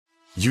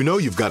You know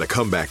you've got a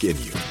comeback in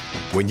you.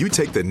 When you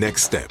take the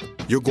next step,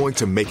 you're going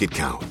to make it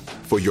count.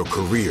 For your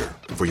career,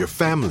 for your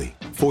family,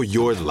 for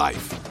your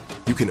life.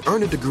 You can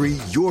earn a degree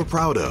you're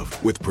proud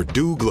of with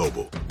Purdue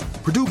Global.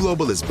 Purdue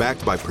Global is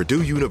backed by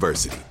Purdue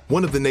University,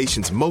 one of the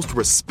nation's most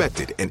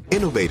respected and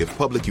innovative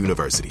public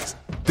universities.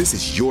 This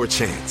is your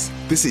chance.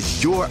 This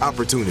is your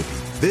opportunity.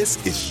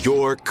 This is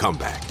your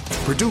comeback.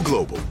 Purdue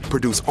Global,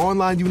 Purdue's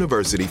online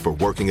university for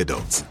working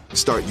adults.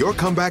 Start your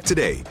comeback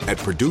today at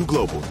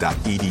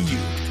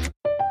purdueglobal.edu.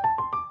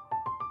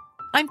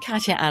 I'm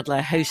Katya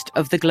Adler, host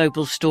of The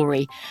Global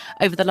Story.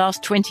 Over the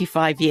last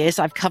 25 years,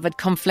 I've covered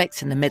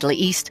conflicts in the Middle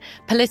East,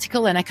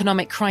 political and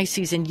economic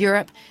crises in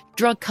Europe,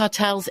 drug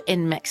cartels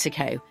in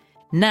Mexico.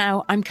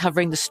 Now I'm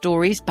covering the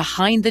stories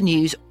behind the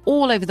news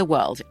all over the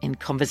world in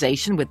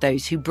conversation with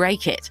those who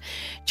break it.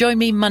 Join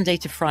me Monday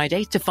to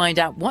Friday to find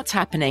out what's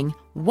happening,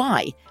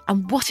 why,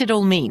 and what it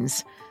all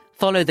means.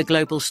 Follow The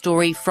Global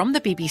Story from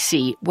the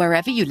BBC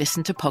wherever you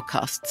listen to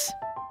podcasts.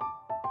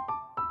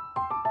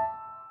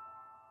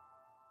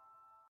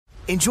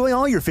 Enjoy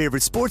all your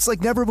favorite sports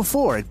like never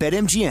before at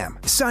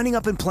BetMGM. Signing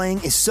up and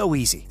playing is so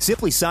easy.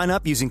 Simply sign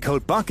up using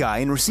code Buckeye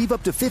and receive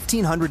up to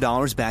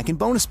 $1,500 back in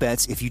bonus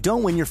bets if you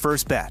don't win your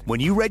first bet. When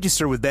you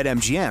register with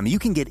BetMGM, you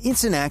can get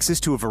instant access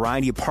to a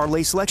variety of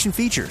parlay selection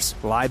features,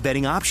 live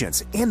betting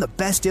options, and the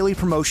best daily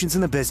promotions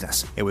in the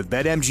business. And with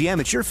BetMGM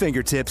at your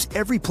fingertips,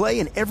 every play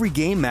and every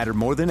game matter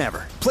more than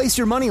ever. Place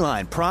your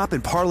moneyline, prop,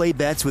 and parlay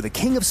bets with the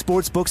king of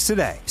sportsbooks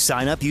today.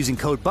 Sign up using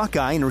code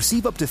Buckeye and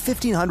receive up to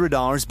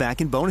 $1,500 back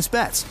in bonus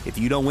bets if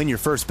you don't win your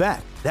first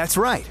bet. That's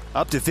right,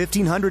 up to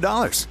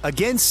 $1,500.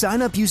 Again,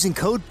 sign up using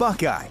code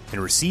Buckeye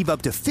and receive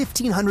up to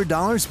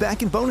 $1,500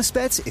 back in bonus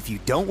bets if you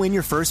don't win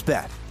your first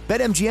bet.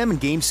 BetMGM and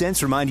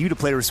GameSense remind you to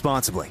play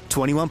responsibly.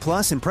 21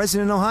 plus and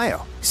present in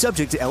Ohio.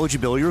 Subject to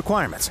eligibility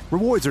requirements.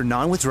 Rewards are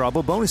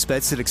non-withdrawable bonus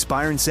bets that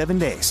expire in 7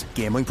 days.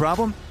 Gambling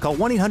problem? Call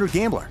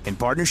 1-800-GAMBLER in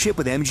partnership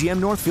with MGM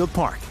Northfield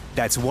Park.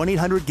 That's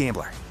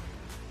 1-800-GAMBLER.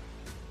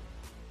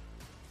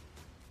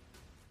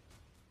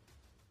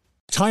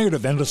 Tired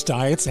of endless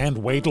diets and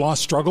weight loss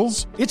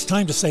struggles? It's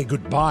time to say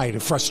goodbye to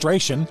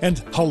frustration and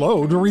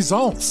hello to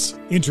results.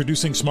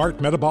 Introducing Smart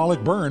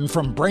Metabolic Burn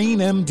from Brain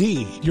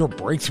MD, your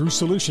breakthrough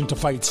solution to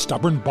fight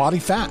stubborn body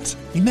fat.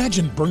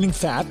 Imagine burning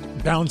fat,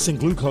 balancing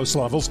glucose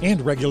levels, and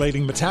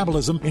regulating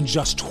metabolism in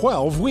just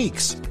 12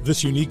 weeks.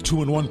 This unique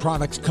 2-in-1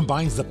 product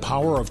combines the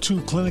power of 2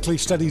 clinically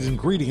studied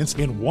ingredients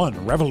in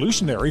one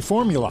revolutionary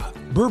formula.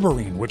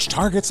 Berberine, which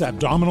targets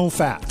abdominal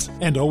fat,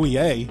 and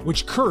OEA,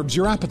 which curbs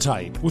your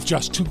appetite. With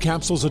just 2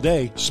 capsules a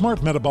day,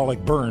 Smart Metabolic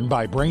Burn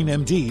by Brain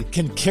MD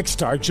can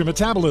kickstart your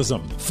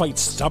metabolism, fight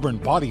stubborn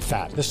body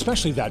fat,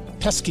 especially that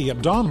pesky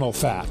abdominal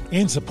fat,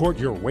 and support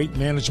your weight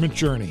management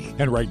journey.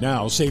 And right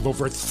now, save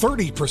over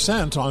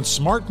 30% on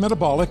Smart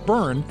Metabolic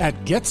Burn at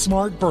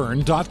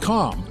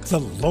GetSmartBurn.com. The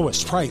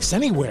lowest price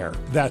anywhere.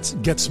 That's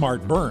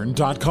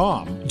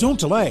GetSmartBurn.com. Don't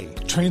delay.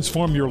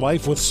 Transform your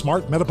life with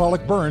Smart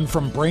Metabolic Burn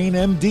from Brain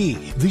MD.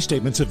 These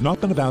statements have not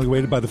been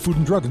evaluated by the Food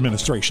and Drug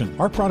Administration.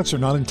 Our products are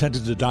not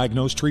intended to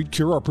diagnose, treat,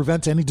 cure, or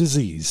prevent any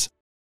disease.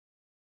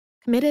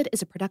 Committed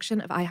is a production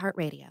of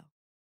iHeartRadio.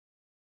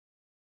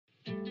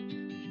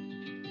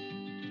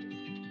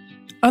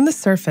 On the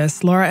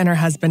surface, Laura and her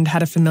husband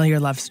had a familiar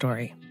love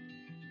story.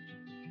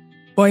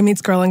 Boy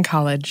meets girl in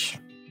college.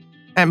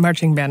 At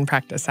marching band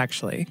practice,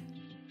 actually.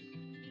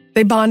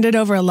 They bonded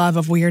over a love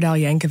of Weird Al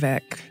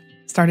Yankovic,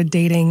 started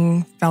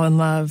dating, fell in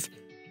love,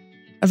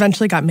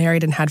 eventually got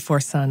married and had 4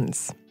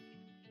 sons.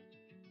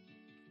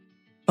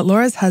 But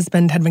Laura's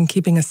husband had been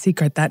keeping a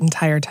secret that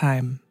entire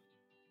time.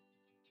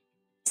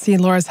 See,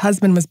 Laura's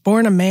husband was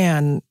born a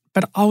man,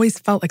 but always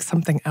felt like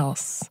something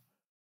else.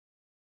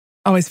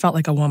 Always felt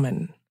like a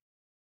woman.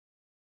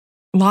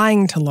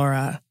 Lying to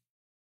Laura,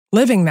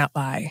 living that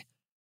lie,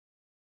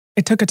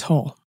 it took a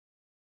toll.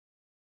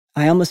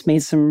 I almost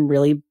made some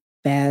really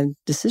bad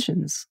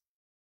decisions.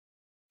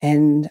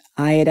 And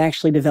I had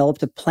actually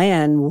developed a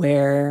plan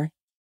where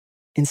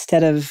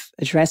instead of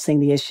addressing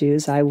the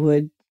issues, I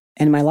would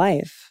end my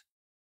life.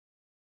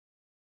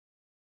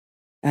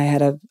 I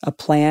had a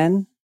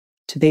plan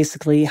to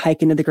basically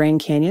hike into the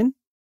Grand Canyon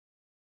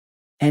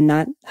and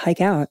not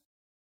hike out.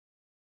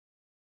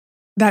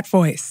 That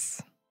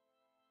voice.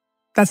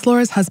 That's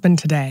Laura's husband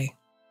today.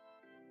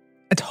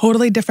 A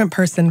totally different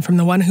person from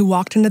the one who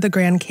walked into the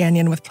Grand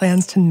Canyon with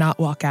plans to not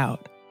walk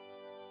out.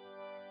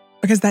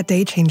 Because that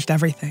day changed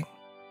everything.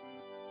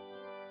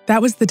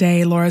 That was the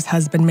day Laura's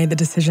husband made the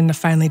decision to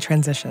finally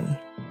transition,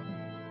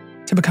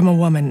 to become a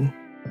woman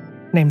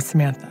named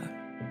Samantha.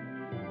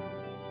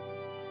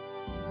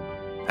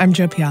 I'm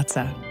Jo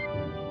Piazza.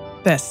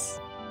 This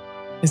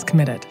is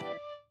Committed.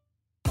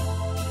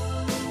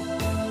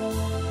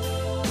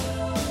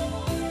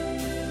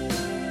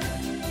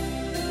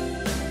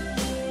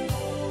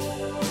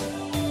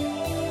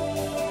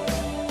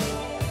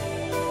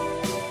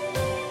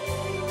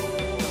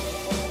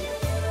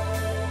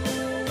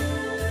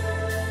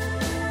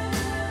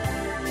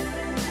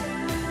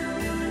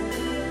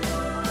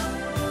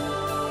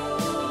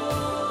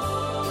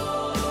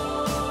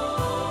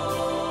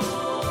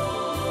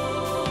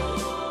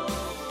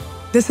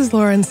 This is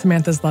Laura and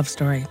Samantha's love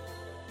story.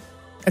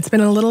 It's been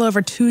a little over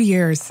 2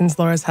 years since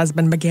Laura's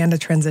husband began to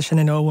transition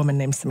into a woman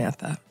named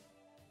Samantha.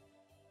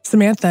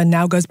 Samantha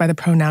now goes by the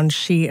pronouns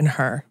she and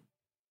her.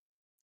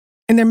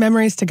 In their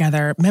memories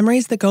together,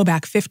 memories that go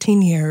back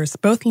 15 years,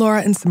 both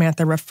Laura and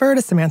Samantha refer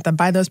to Samantha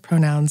by those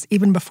pronouns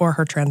even before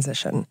her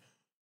transition.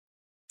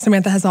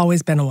 Samantha has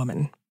always been a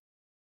woman,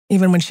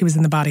 even when she was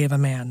in the body of a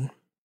man.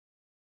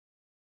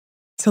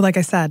 So like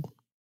I said,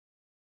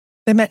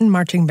 they met in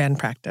marching band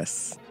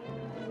practice.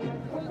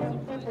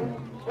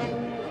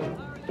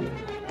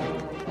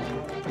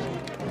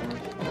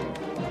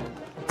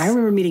 I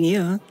remember meeting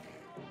you.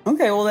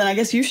 Okay, well then I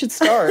guess you should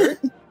start.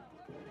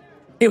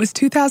 It was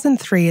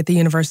 2003 at the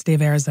University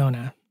of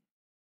Arizona.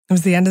 It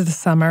was the end of the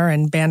summer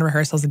and band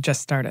rehearsals had just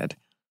started.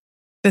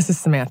 This is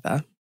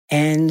Samantha.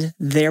 And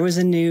there was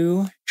a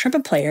new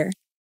trumpet player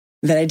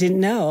that I didn't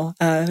know.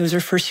 It was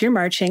her first year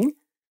marching.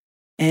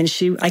 And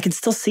I could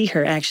still see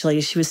her, actually.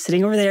 She was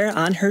sitting over there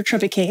on her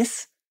trumpet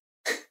case.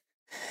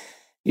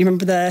 You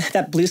remember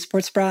that blue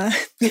sports bra?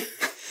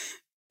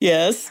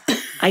 Yes.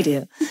 I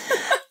do.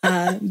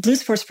 Blue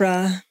sports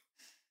bra,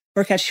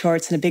 workout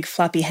shorts, and a big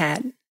floppy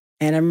hat.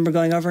 And I remember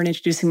going over and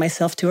introducing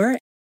myself to her.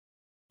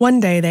 One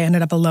day, they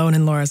ended up alone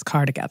in Laura's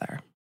car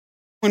together.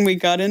 When we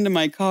got into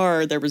my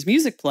car, there was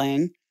music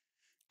playing.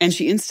 And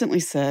she instantly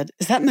said,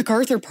 "Is that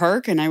MacArthur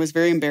Park?" And I was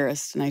very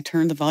embarrassed. And I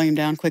turned the volume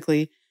down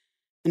quickly.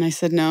 And I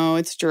said, "No,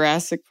 it's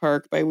Jurassic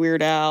Park by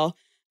Weird Al."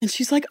 And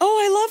she's like, "Oh,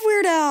 I love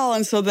Weird Al."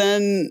 And so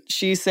then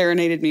she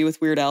serenaded me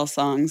with Weird Al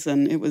songs,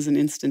 and it was an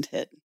instant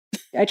hit.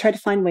 I tried to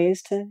find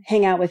ways to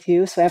hang out with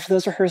you. So after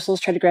those rehearsals,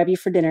 tried to grab you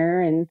for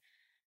dinner and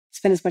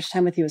spend as much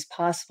time with you as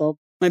possible.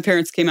 My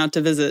parents came out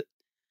to visit,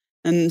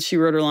 and she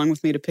rode along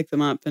with me to pick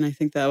them up. And I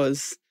think that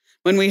was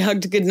when we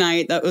hugged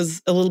goodnight. That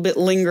was a little bit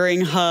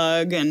lingering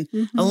hug and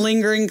a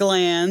lingering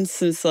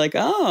glance. It's like,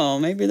 oh,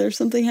 maybe there's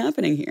something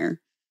happening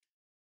here.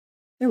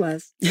 There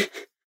was.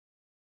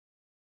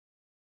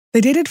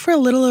 They dated for a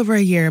little over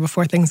a year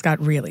before things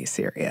got really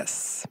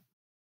serious.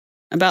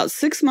 About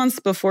 6 months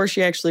before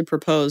she actually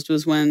proposed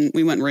was when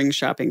we went ring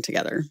shopping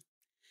together.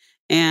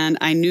 And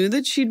I knew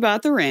that she'd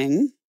bought the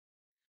ring,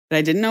 but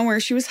I didn't know where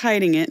she was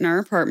hiding it in our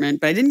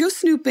apartment. But I didn't go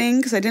snooping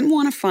because I didn't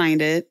want to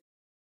find it.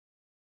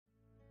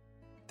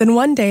 Then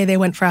one day they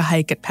went for a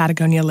hike at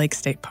Patagonia Lake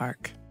State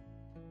Park.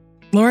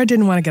 Laura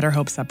didn't want to get her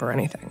hopes up or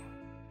anything.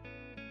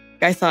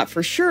 I thought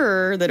for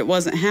sure that it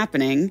wasn't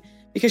happening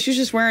because she was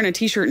just wearing a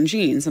t-shirt and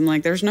jeans. I'm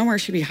like, there's nowhere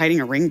she'd be hiding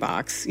a ring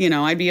box. You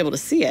know, I'd be able to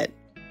see it.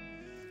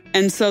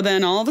 And so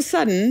then all of a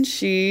sudden,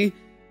 she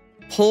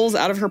pulls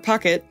out of her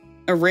pocket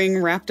a ring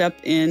wrapped up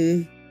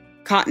in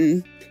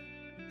cotton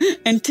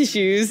and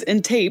tissues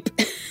and tape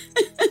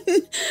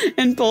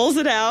and pulls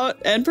it out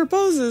and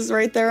proposes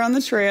right there on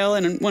the trail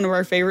in one of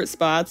our favorite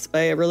spots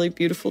by a really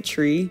beautiful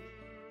tree.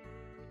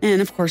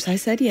 And of course, I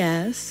said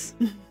yes.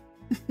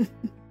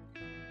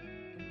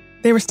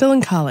 They were still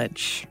in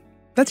college.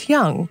 That's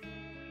young.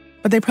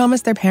 But they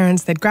promised their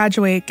parents they'd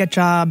graduate, get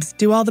jobs,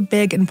 do all the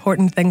big,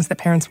 important things that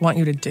parents want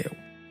you to do.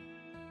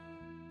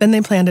 Then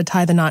they planned to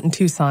tie the knot in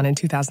Tucson in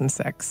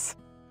 2006.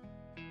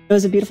 It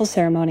was a beautiful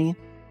ceremony.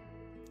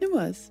 It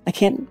was. I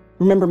can't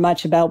remember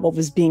much about what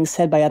was being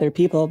said by other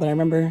people, but I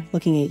remember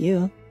looking at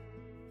you.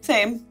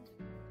 Same.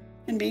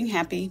 And being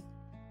happy.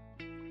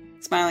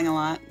 Smiling a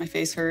lot. My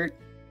face hurt.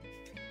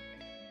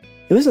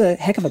 It was a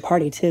heck of a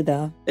party, too,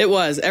 though. It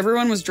was.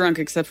 Everyone was drunk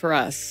except for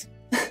us.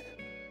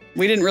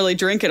 We didn't really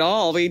drink at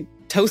all. We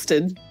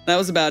toasted. That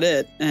was about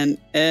it. And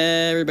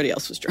everybody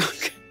else was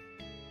drunk.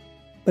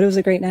 But it was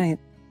a great night.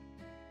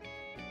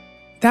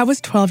 That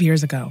was 12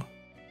 years ago.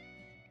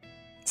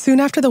 Soon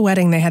after the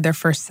wedding, they had their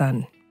first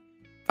son,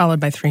 followed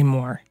by 3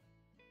 more.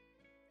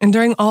 And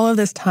during all of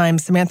this time,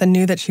 Samantha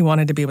knew that she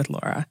wanted to be with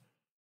Laura,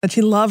 that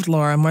she loved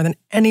Laura more than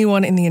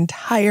anyone in the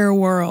entire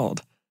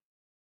world.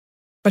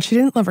 But she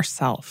didn't love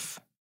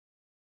herself.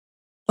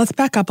 Let's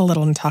back up a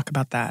little and talk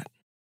about that.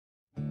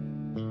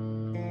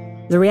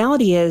 The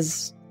reality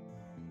is,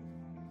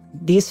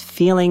 these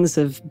feelings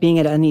of being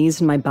at unease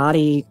in my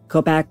body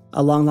go back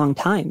a long, long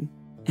time.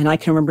 And I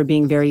can remember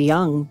being very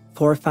young,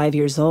 4 or 5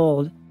 years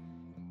old,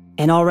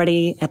 and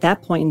already at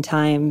that point in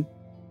time,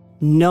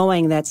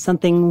 knowing that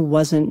something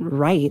wasn't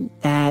right,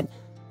 that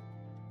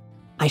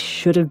I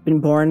should have been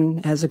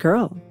born as a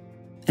girl.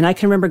 And I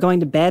can remember going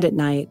to bed at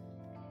night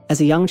as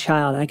a young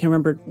child. I can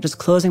remember just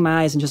closing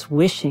my eyes and just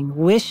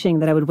wishing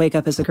that I would wake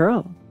up as a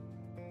girl.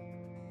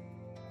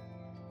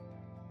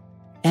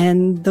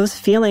 And those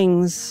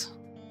feelings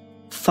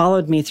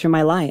followed me through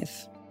my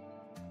life.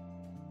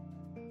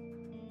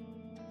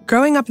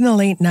 Growing up in the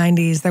late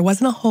 90s, there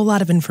wasn't a whole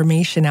lot of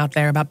information out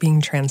there about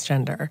being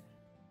transgender.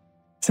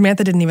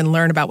 Samantha didn't even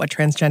learn about what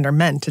transgender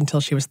meant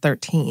until she was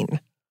 13.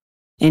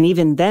 And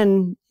even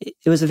then, it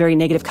was a very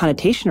negative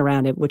connotation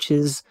around it, which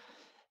is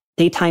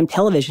daytime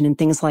television and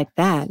things like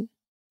that.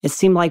 It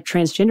seemed like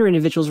transgender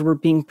individuals were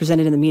being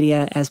presented in the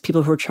media as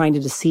people who were trying to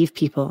deceive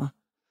people,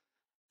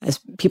 as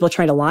people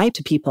trying to lie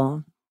to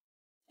people.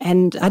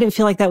 And I didn't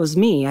feel like that was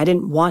me. I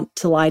didn't want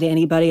to lie to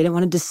anybody. I didn't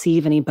want to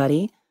deceive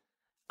anybody.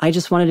 I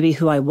just wanted to be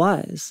who I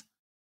was.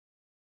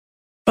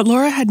 But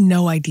Laura had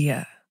no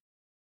idea.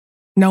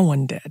 No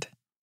one did.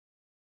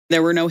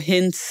 There were no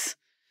hints.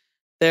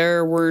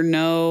 There were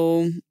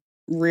no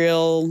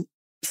real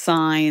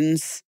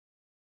signs.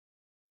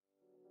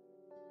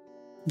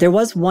 There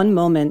was one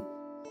moment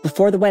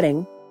before the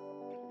wedding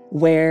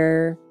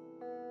where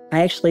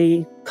I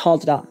actually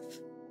called it off.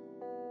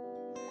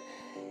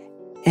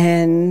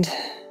 And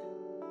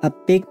a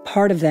big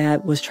part of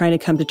that was trying to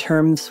come to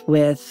terms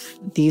with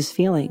these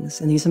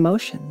feelings and these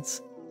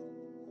emotions.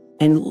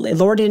 And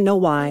Laura didn't know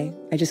why.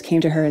 I just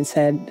came to her and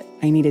said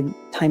I needed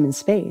time and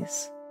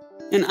space.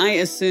 And I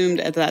assumed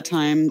at that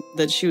time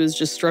that she was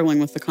just struggling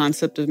with the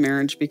concept of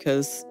marriage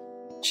because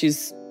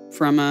she's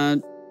from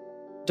a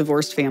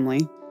divorced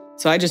family.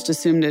 So I just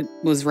assumed it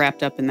was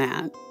wrapped up in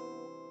that.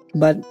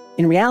 But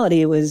in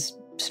reality, it was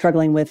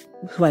struggling with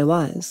who I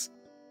was.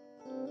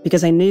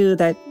 Because I knew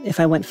that if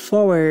I went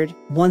forward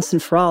once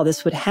and for all,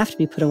 this would have to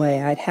be put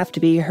away. I'd have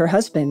to be her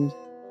husband.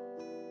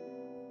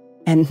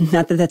 And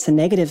not that that's a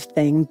negative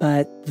thing,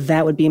 but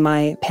that would be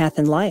my path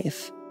in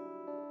life.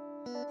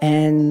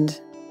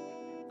 And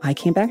I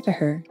came back to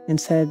her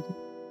and said,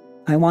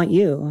 I want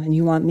you, and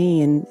you want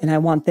me, and I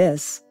want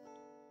this.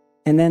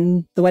 And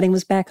then the wedding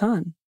was back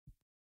on.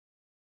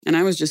 And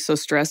I was just so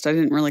stressed, I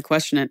didn't really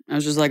question it. I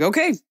was just like,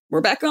 okay, we're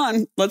back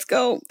on. Let's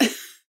go.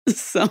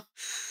 So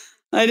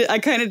I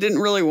kind of didn't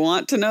really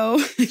want to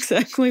know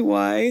exactly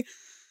why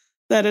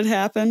that had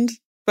happened,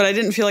 but I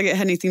didn't feel like it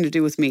had anything to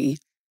do with me.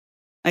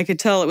 I could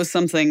tell it was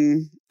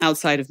something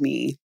outside of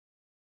me.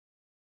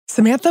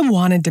 Samantha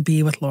wanted to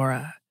be with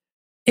Laura.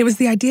 It was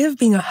the idea of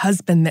being a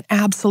husband that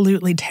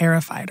absolutely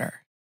terrified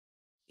her.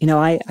 You know,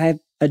 I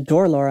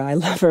adore Laura. I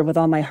love her with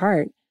all my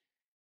heart.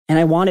 And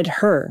I wanted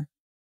her.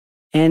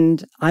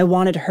 And I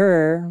wanted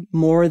her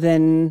more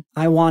than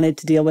I wanted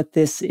to deal with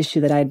this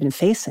issue that I had been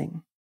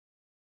facing.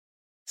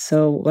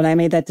 So when I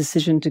made that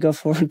decision to go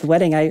forward with the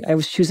wedding, I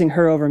was choosing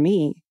her over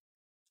me,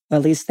 or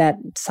at least that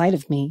side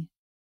of me.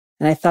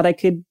 And I thought I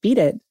could beat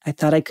it. I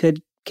thought I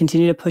could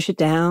continue to push it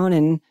down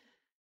and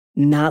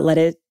not let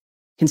it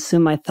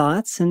consume my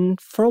thoughts. And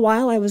for a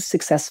while, I was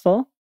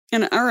successful.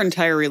 And our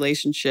entire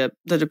relationship,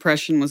 the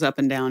depression was up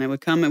and down. It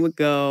would come, it would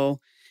go.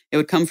 It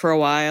would come for a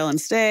while and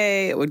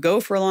stay. It would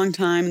go for a long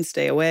time and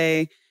stay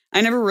away.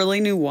 I never really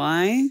knew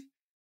why.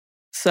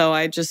 So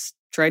I just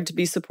tried to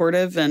be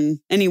supportive in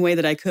any way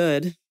that I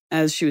could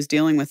as she was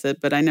dealing with it.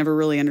 But I never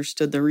really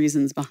understood the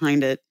reasons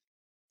behind it.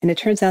 And it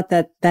turns out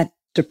that that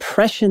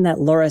depression that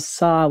Laura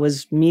saw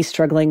was me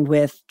struggling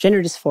with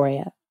gender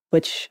dysphoria,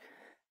 which,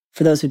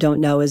 for those who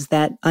don't know, is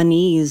that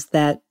unease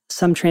that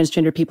some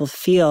transgender people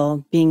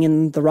feel being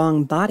in the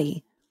wrong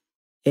body.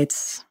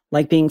 It's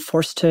like being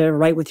forced to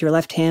write with your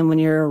left hand when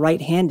you're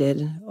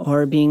right-handed,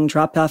 or being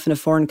dropped off in a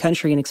foreign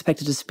country and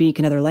expected to speak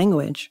another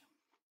language.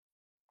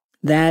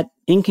 That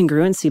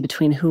incongruency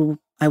between who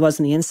I was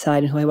on the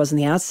inside and who I was on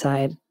the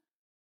outside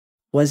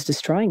was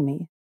destroying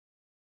me.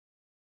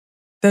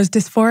 Those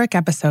dysphoric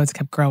episodes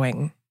kept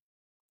growing.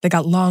 They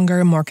got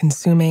longer, more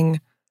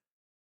consuming.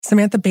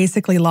 Samantha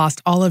basically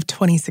lost all of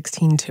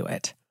 2016 to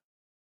it.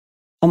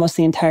 Almost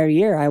the entire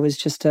year, I was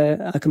just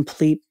a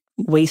complete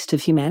waste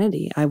of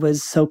humanity. I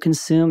was so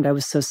consumed. I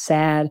was so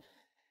sad.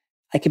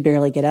 I could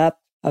barely get up.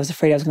 I was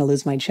afraid I was going to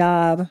lose my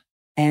job.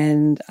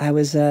 And I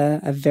was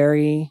a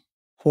very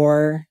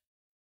poor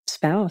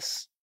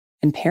spouse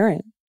and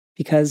parent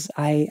because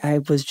I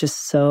was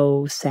just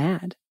so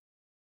sad.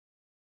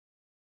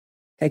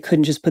 I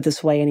couldn't just put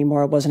this away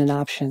anymore. It wasn't an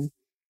option.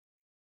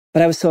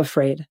 But I was so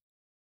afraid.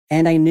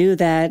 And I knew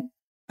that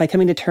by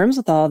coming to terms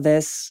with all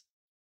this,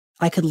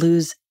 I could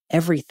lose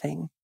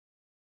everything.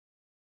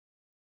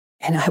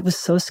 And I was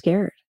so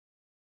scared.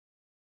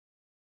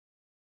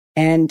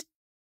 And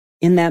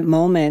in that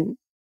moment,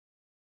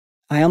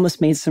 I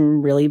almost made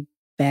some really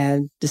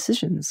bad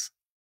decisions.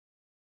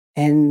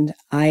 And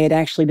I had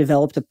actually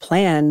developed a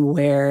plan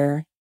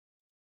where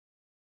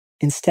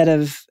instead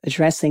of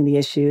addressing the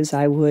issues,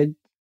 I would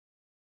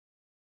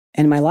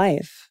end my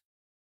life.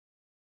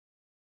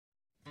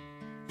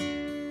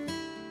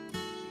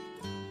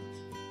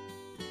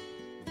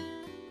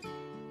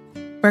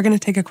 We're going to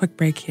take a quick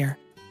break here.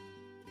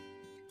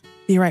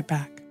 Be right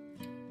back.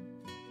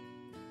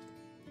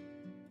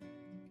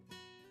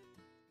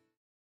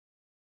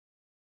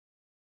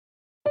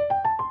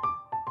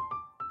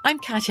 I'm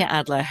Katya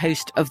Adler,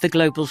 host of The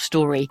Global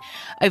Story.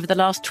 Over the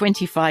last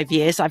 25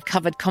 years, I've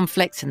covered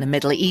conflicts in the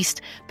Middle East,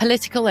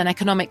 political and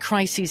economic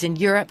crises in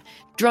Europe,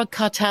 drug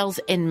cartels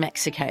in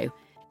Mexico.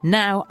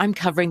 Now I'm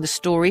covering the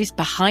stories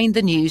behind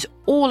the news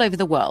all over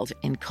the world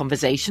in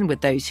conversation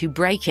with those who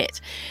break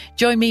it.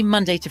 Join me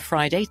Monday to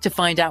Friday to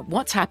find out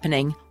what's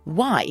happening,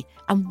 why,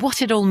 and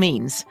what it all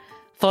means.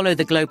 Follow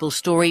The Global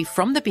Story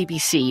from the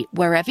BBC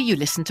wherever you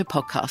listen to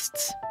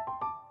podcasts.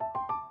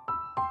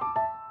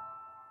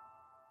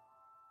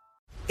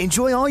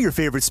 Enjoy all your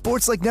favorite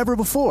sports like never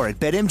before at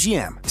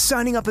BetMGM.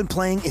 Signing up and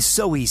playing is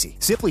so easy.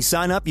 Simply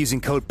sign up using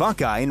code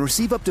Buckeye and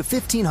receive up to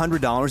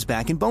 $1,500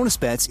 back in bonus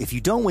bets if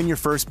you don't win your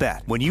first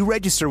bet. When you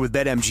register with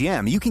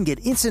BetMGM, you can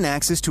get instant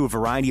access to a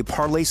variety of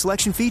parlay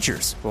selection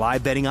features,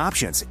 live betting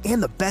options, and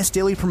the best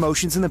daily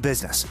promotions in the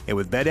business. And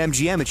with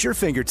BetMGM at your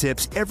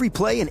fingertips, every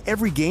play and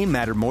every game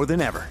matter more than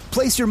ever.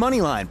 Place your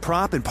moneyline,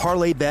 prop, and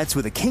parlay bets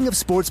with the king of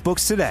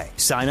sportsbooks today.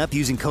 Sign up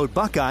using code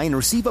Buckeye and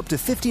receive up to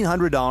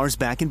 $1,500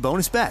 back in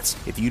bonus bets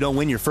if you don't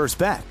win your first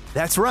bet.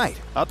 That's right,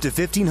 up to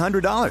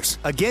 $1,500.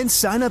 Again,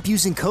 sign up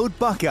using code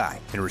Buckeye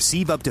and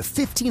receive up to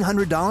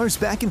 $1,500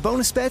 back in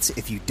bonus bets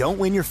if you don't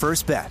win your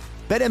first bet.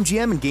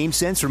 BetMGM and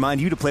GameSense remind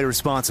you to play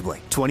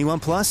responsibly. 21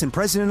 plus and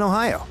present in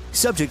Ohio.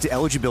 Subject to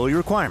eligibility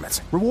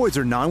requirements. Rewards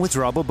are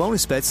non-withdrawable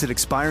bonus bets that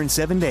expire in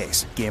 7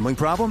 days. Gambling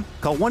problem?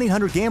 Call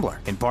 1-800-GAMBLER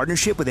in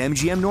partnership with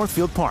MGM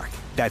Northfield Park.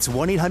 That's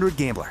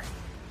 1-800-GAMBLER.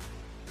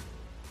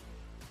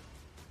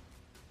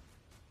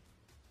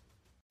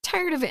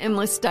 Tired of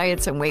endless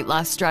diets and weight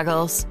loss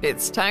struggles?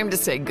 It's time to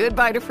say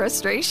goodbye to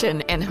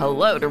frustration and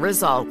hello to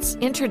results.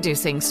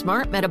 Introducing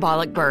Smart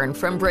Metabolic Burn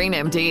from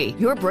BrainMD,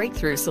 your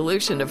breakthrough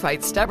solution to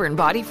fight stubborn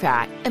body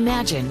fat.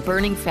 Imagine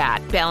burning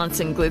fat,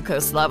 balancing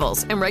glucose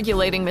levels, and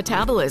regulating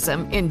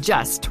metabolism in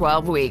just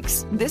 12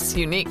 weeks. This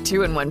unique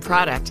 2-in-1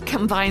 product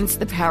combines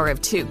the power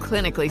of 2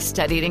 clinically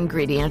studied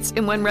ingredients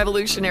in one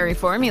revolutionary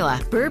formula.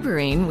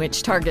 Berberine,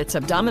 which targets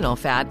abdominal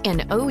fat,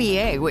 and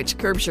OEA, which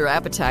curbs your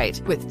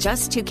appetite. With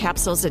just 2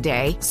 capsules a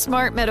day,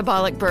 Smart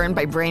Metabolic Burn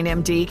by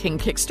BrainMD can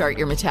kickstart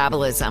your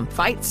metabolism,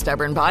 fight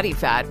stubborn body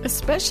fat,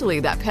 especially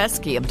that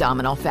pesky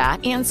abdominal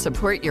fat, and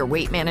support your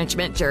weight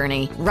management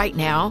journey. Right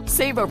now,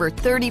 save over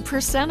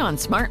 30% on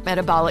Smart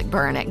Metabolic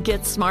Burn at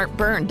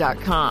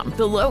GetSmartBurn.com.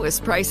 The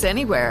lowest price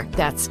anywhere.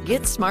 That's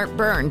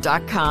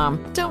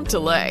GetSmartBurn.com. Don't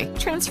delay.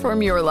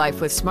 Transform your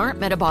life with Smart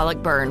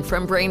Metabolic Burn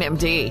from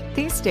BrainMD.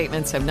 These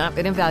statements have not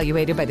been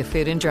evaluated by the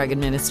Food and Drug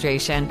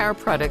Administration. Our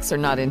products are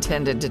not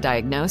intended to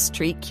diagnose,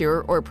 treat,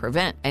 cure, or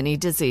prevent any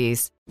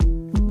disease.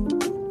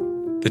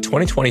 The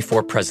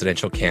 2024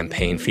 presidential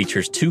campaign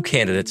features 2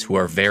 candidates who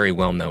are very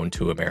well known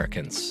to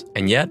Americans.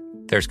 And yet,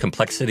 there's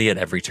complexity at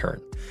every turn.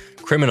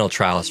 Criminal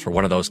trials for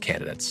one of those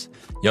candidates.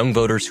 Young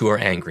voters who are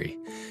angry.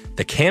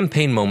 The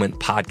Campaign Moment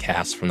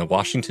podcast from the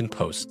Washington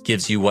Post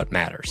gives you what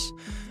matters.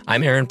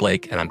 I'm Aaron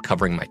Blake, and I'm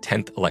covering my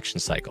 10th election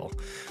cycle.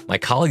 My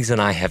colleagues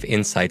and I have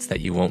insights that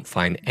you won't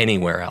find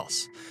anywhere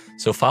else.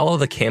 So follow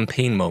The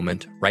Campaign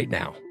Moment right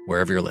now,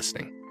 wherever you're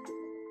listening.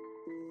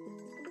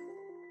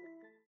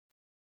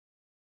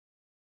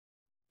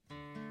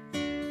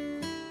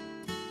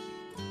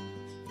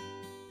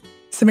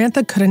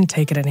 Samantha couldn't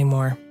take it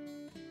anymore.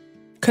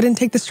 Couldn't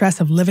take the stress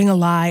of living a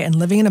lie and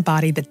living in a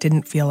body that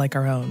didn't feel like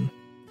her own.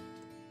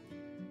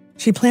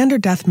 She planned her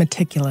death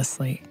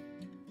meticulously.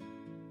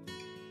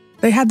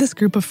 They had this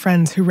group of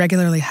friends who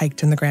regularly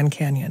hiked in the Grand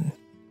Canyon.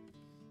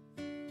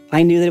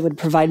 I knew that it would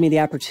provide me the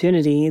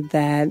opportunity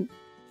that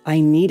I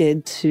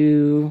needed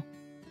to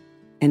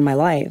end my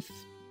life.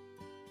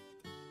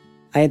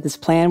 I had this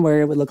plan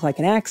where it would look like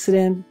an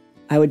accident.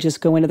 I would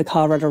just go into the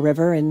Colorado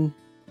River and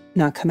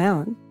not come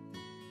out.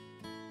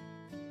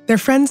 Their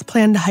friends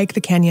planned to hike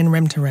the canyon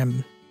rim to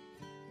rim.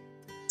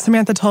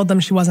 Samantha told them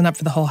she wasn't up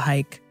for the whole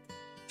hike.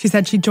 She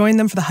said she'd join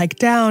them for the hike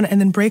down and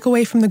then break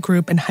away from the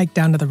group and hike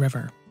down to the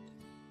river.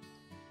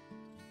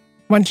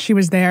 Once she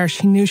was there,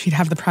 she knew she'd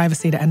have the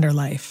privacy to end her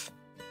life.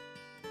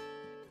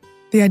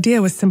 The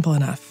idea was simple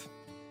enough.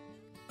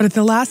 But at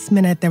the last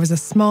minute, there was a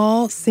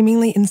small,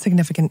 seemingly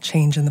insignificant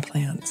change in the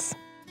plans.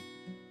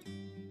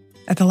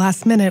 At the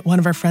last minute, one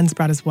of her friends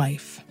brought his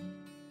wife.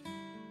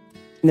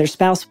 Their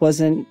spouse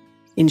wasn't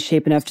in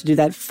shape enough to do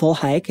that full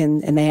hike,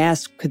 and they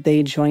asked, could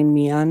they join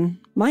me on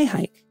my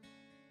hike?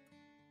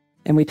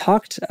 And we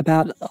talked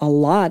about a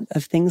lot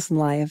of things in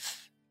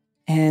life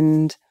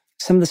and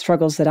some of the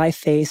struggles that I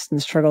faced and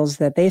the struggles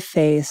that they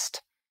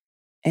faced.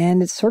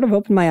 And it sort of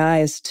opened my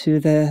eyes to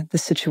the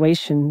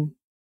situation.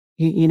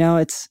 You know,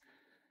 it's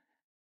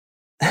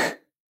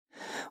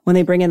when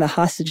they bring in the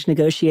hostage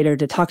negotiator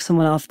to talk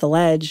someone off the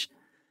ledge,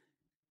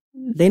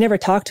 they never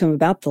talk to him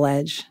about the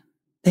ledge.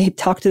 They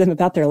talk to them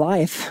about their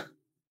life.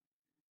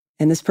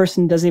 And this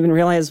person doesn't even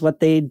realize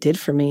what they did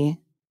for me.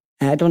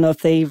 I don't know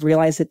if they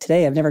realize it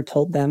today. I've never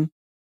told them.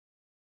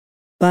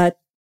 But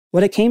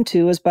what it came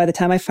to was by the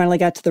time I finally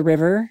got to the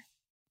river,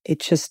 it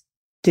just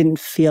didn't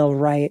feel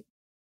right.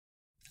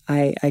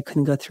 I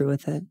couldn't go through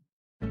with it.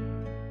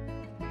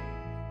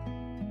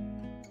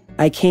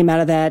 I came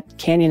out of that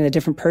canyon a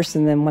different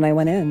person than when I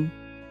went in.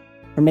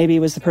 Or maybe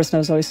it was the person I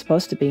was always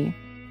supposed to be.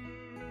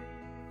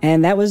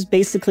 And that was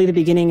basically the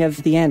beginning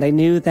of the end. I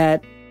knew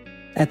that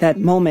at that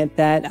moment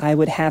that I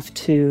would have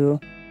to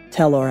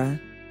tell Laura.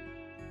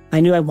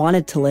 I knew I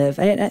wanted to live.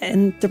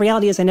 And the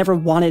reality is I never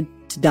wanted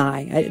to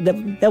die.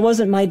 That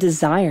wasn't my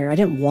desire. I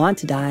didn't want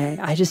to die.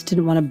 I just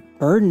didn't want to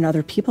burden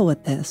other people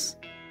with this.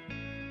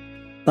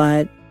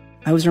 But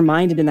I was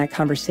reminded in that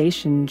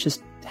conversation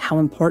just how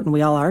important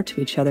we all are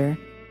to each other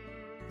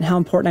and how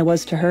important I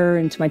was to her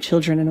and to my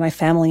children and my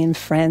family and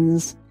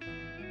friends.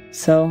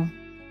 So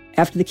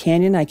After the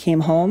canyon, I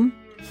came home,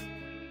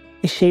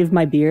 I shaved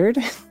my beard,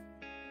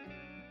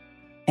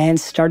 and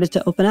started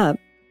to open up.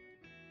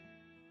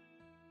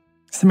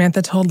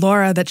 Samantha told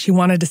Laura that she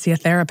wanted to see a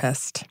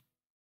therapist.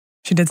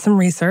 She did some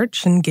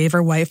research and gave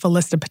her wife a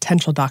list of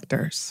potential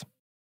doctors.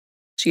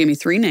 She gave me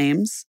 3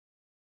 names.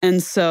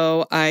 And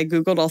so I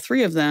Googled all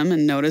 3 of them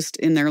and noticed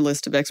in their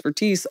list of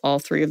expertise, all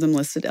 3 of them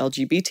listed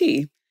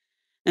LGBT.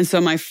 And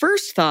so my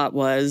first thought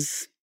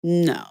was,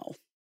 no,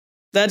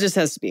 that just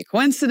has to be a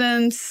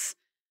coincidence.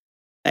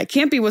 That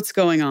can't be what's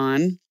going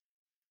on.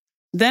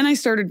 Then I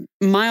started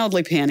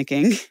mildly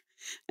panicking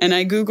and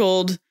I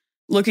Googled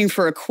looking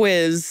for a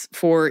quiz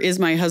for is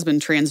my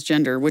husband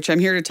transgender, which I'm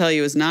here to tell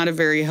you is not a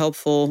very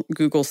helpful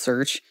Google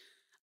search.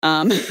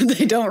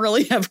 They don't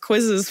really have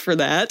quizzes for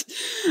that.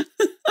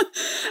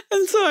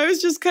 And so I was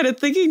just kind of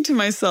thinking to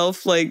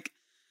myself, like,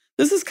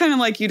 this is kind of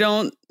like you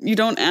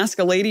don't ask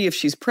a lady if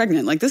she's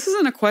pregnant. Like, this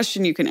isn't a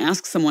question you can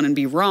ask someone and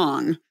be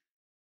wrong.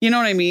 You know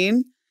what I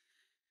mean?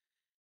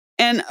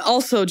 And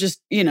also just,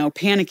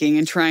 panicking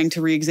and trying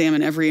to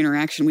re-examine every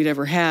interaction we'd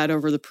ever had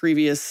over the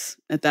previous,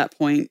 at that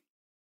point,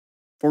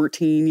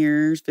 14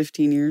 years,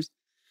 15 years.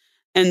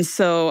 And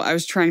so I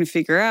was trying to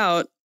figure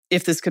out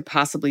if this could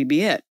possibly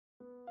be it.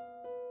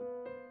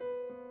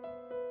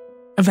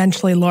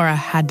 Eventually, Laura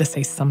had to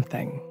say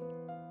something.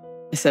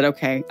 I said,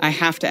 okay, I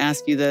have to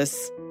ask you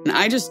this. And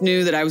I just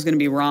knew that I was going to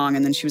be wrong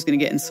and then she was going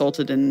to get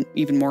insulted and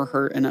even more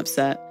hurt and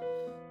upset.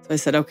 So I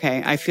said,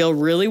 okay, I feel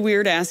really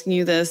weird asking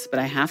you this, but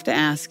I have to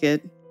ask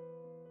it.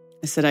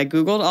 I said, I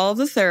Googled all of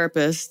the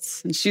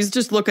therapists and she's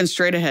just looking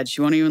straight ahead.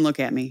 She won't even look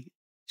at me.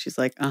 She's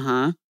like,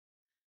 uh-huh.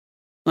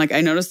 Like,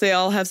 I noticed they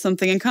all have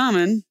something in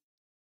common.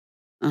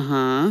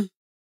 Uh-huh.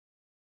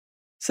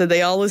 So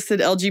they all listed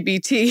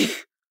LGBT.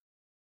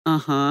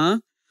 Uh-huh.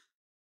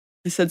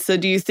 I said, so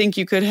do you think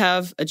you could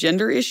have a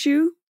gender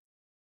issue?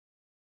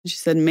 And she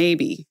said,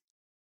 maybe.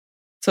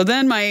 So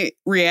then my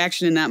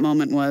reaction in that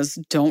moment was,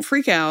 don't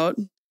freak out.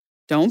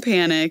 Don't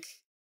panic.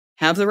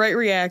 Have the right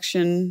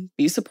reaction.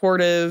 Be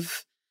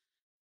supportive.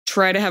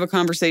 Try to have a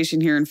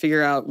conversation here and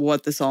figure out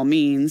what this all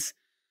means.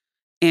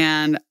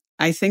 And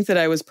I think that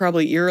I was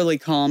probably eerily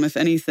calm, if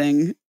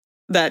anything,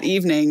 that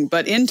evening.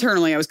 But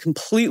internally, I was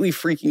completely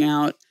freaking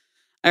out.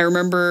 I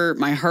remember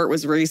my heart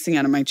was racing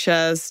out of my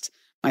chest.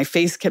 My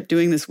face kept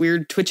doing this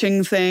weird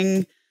twitching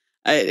thing.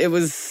 It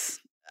was,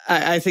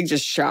 I think,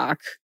 just shock.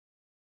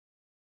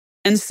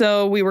 And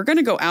so we were going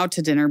to go out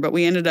to dinner, but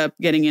we ended up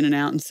getting in and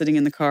out and sitting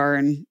in the car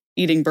and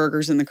eating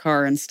burgers in the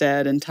car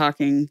instead and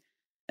talking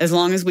as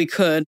long as we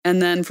could.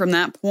 And then from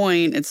that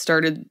point, it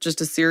started just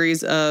a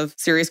series of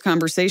serious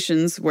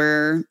conversations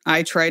where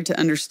I tried to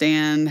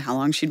understand how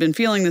long she'd been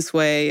feeling this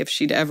way, if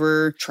she'd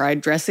ever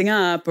tried dressing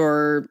up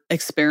or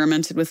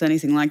experimented with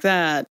anything like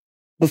that.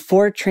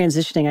 Before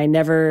transitioning, I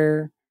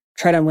never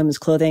tried on women's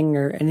clothing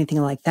or anything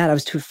like that. I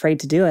was too afraid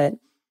to do it.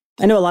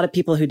 I know a lot of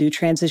people who do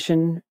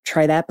transition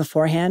try that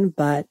beforehand,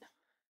 but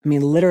I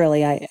mean,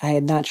 literally, I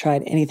had not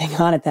tried anything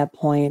on at that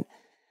point.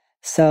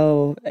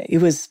 So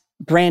it was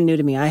brand new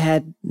to me. I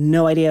had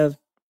no idea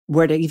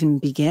where to even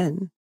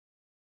begin.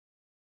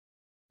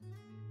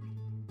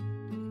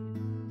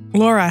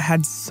 Laura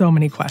had so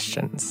many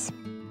questions.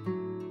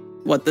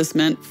 What this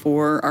meant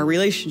for our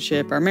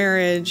relationship, our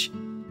marriage,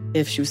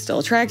 if she was still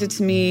attracted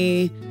to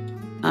me,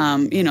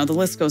 the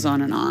list goes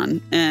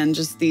on. And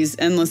just these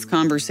endless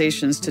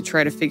conversations to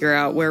try to figure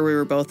out where we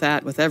were both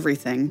at with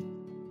everything.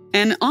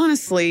 And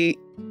honestly,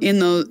 in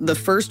the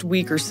first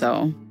week or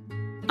so,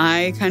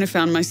 I kind of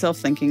found myself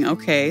thinking,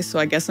 okay, so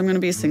I guess I'm going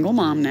to be a single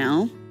mom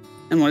now.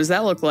 And what does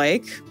that look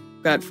like?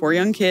 I've got 4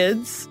 young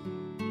kids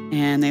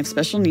and they have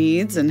special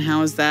needs. And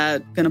how is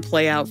that going to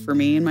play out for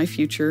me in my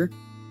future?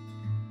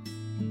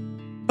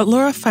 But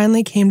Laura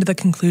finally came to the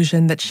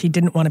conclusion that she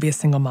didn't want to be a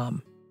single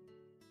mom.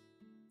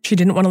 She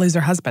didn't want to lose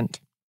her husband.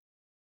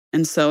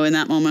 And so in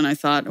that moment, I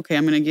thought, okay,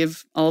 I'm going to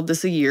give all of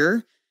this a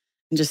year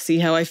and just see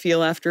how I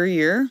feel after a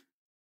year,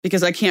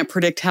 because I can't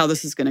predict how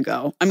this is going to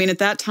go. I mean, at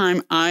that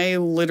time, I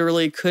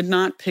literally could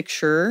not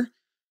picture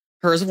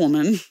her as a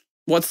woman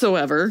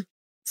whatsoever.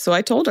 So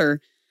I told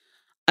her,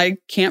 I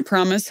can't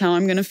promise how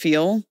I'm going to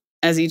feel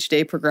as each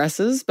day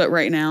progresses, but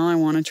right now I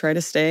want to try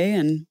to stay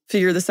and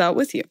figure this out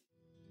with you.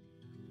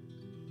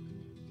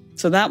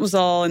 So that was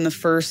all in the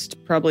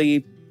first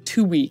probably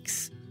 2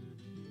 weeks.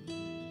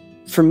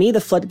 For me,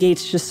 the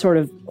floodgates just sort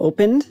of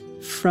opened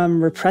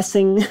from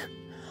repressing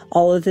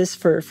all of this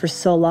for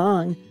so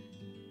long.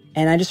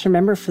 And I just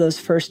remember for those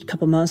first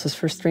couple months, those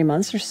first 3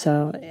 months or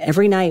so,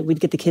 every night we'd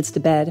get the kids to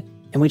bed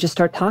and we'd just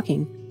start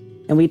talking.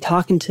 And we'd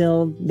talk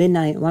until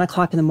midnight, 1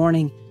 o'clock in the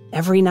morning,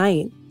 every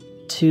night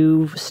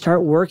to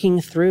start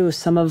working through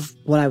some of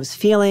what I was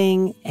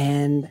feeling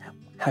and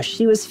how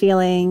she was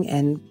feeling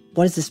and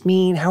what does this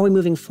mean? How are we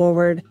moving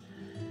forward?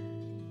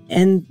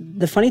 And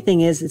the funny thing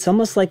is, it's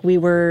almost like we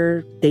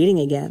were dating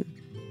again.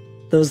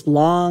 Those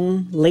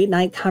long,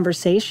 late-night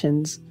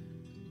conversations.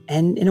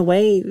 And in a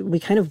way, we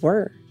kind of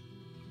were.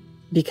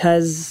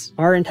 Because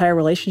our entire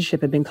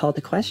relationship had been called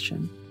to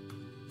question.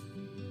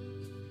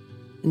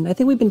 And I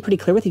think we've been pretty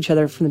clear with each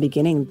other from the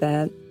beginning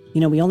that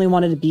we only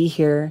wanted to be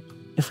here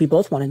if we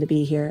both wanted to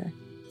be here.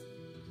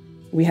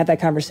 We had that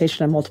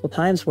conversation on multiple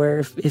times where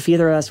if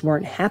either of us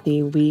weren't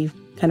happy, we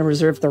kind of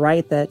reserved the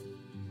right that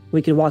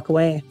we could walk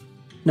away.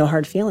 No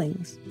hard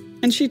feelings.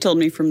 And she told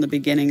me from the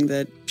beginning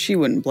that she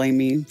wouldn't blame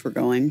me for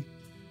going.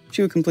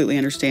 She would completely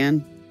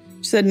understand.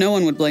 She said no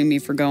one would blame me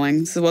for going.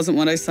 This wasn't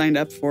what I signed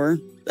up for.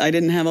 I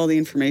didn't have all the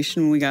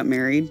information when we got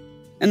married.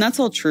 And that's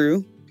all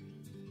true.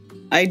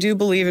 I do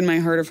believe in my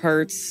heart of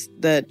hearts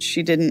that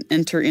she didn't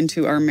enter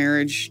into our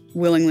marriage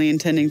willingly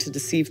intending to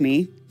deceive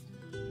me.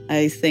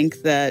 I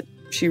think that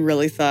she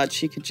really thought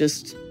she could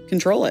just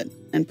control it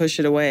and push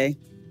it away.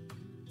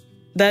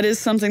 That is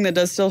something that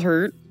does still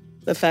hurt,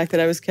 the fact that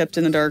I was kept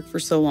in the dark for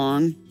so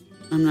long.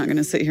 I'm not going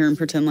to sit here and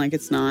pretend like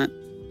it's not.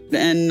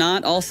 And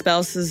not all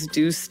spouses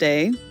do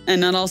stay,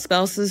 and not all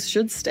spouses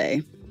should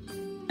stay.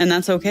 And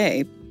that's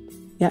okay.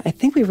 Yeah, I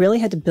think we really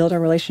had to build our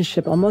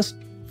relationship almost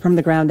from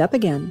the ground up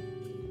again.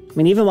 I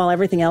mean, even while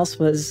everything else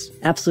was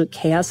absolute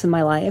chaos in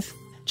my life,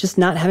 just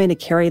not having to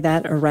carry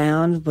that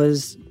around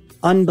was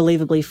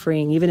unbelievably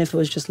freeing, even if it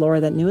was just Laura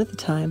that knew at the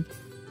time.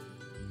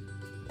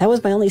 That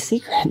was my only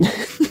secret.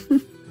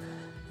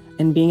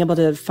 And being able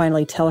to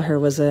finally tell her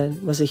was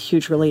a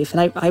huge relief.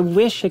 And I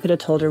wish I could have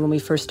told her when we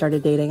first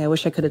started dating. I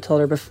wish I could have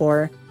told her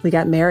before we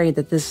got married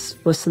that this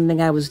was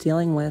something I was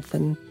dealing with.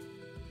 And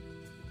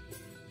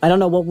I don't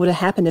know what would have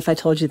happened if I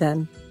told you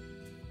then.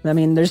 I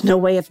mean, there's no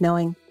way of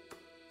knowing.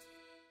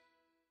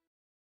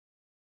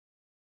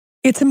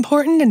 It's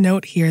important to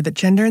note here that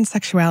gender and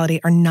sexuality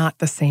are not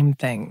the same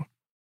thing.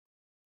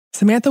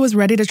 Samantha was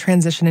ready to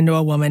transition into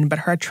a woman, but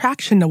her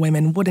attraction to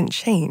women wouldn't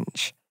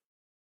change.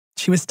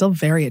 She was still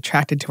very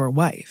attracted to her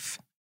wife.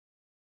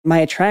 My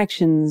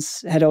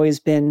attractions had always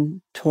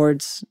been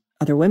towards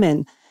other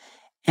women.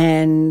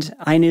 And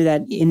I knew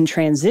that in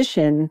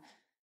transition,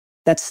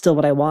 that's still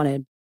what I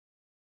wanted.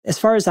 As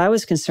far as I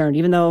was concerned,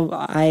 even though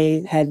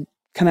I had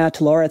come out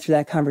to Laura through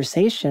that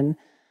conversation,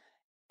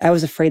 I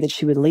was afraid that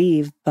she would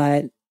leave.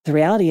 But the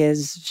reality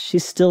is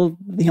she's still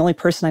the only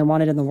person I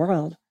wanted in the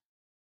world.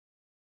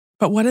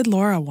 But what did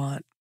Laura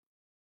want?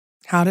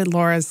 How did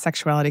Laura's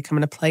sexuality come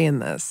into play in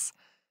this?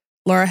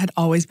 Laura had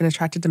always been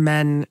attracted to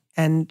men,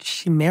 and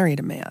she married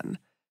a man.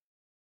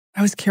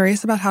 I was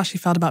curious about how she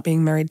felt about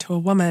being married to a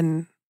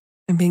woman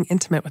and being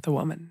intimate with a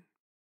woman.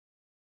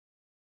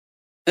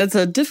 That's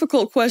a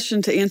difficult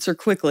question to answer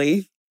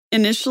quickly.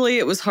 Initially,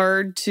 it was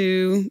hard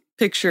to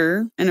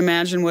picture and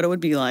imagine what it would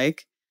be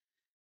like.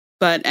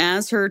 But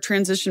as her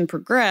transition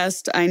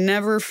progressed, I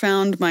never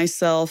found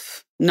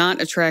myself not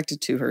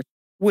attracted to her,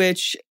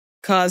 which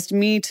caused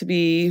me to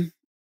be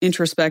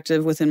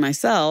introspective within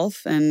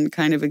myself and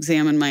kind of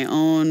examine my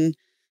own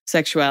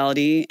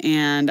sexuality.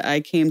 And I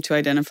came to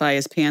identify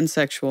as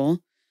pansexual,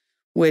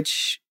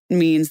 which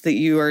means that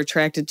you are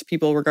attracted to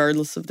people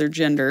regardless of their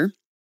gender.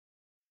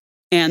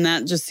 And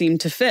that just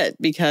seemed to fit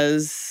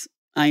because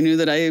I knew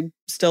that I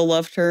still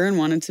loved her and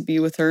wanted to be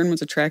with her and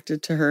was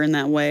attracted to her in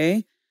that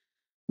way.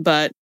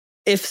 But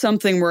if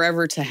something were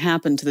ever to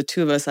happen to the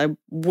two of us, I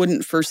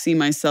wouldn't foresee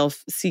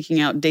myself seeking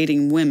out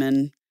dating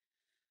women.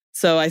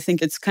 So I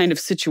think it's kind of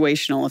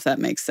situational, if that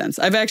makes sense.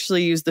 I've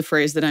actually used the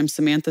phrase that I'm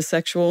Samantha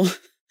sexual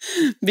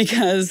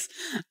because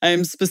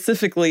I'm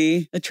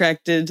specifically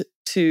attracted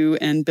to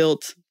and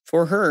built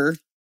for her.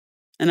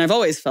 And I've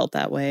always felt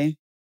that way.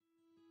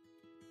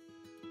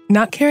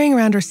 Not carrying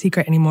around her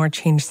secret anymore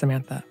changed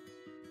Samantha.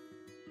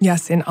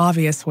 Yes, in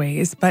obvious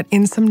ways, but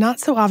in some not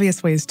so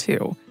obvious ways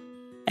too.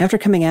 After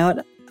coming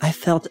out, I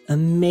felt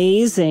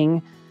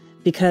amazing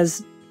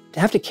because to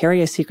have to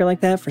carry a secret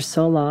like that for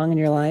so long in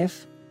your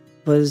life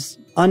was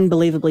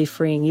unbelievably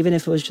freeing, even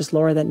if it was just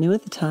Laura that knew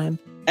at the time.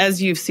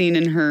 As you've seen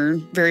in her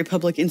very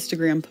public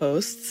Instagram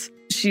posts,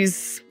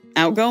 she's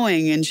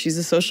outgoing and she's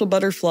a social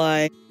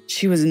butterfly.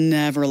 She was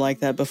never like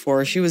that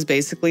before. She was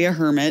basically a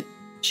hermit.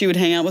 She would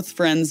hang out with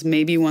friends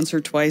maybe once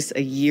or twice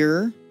a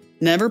year,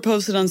 never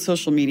posted on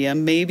social media,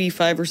 maybe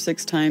 5 or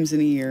 6 times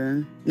in a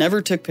year,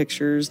 never took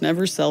pictures,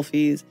 never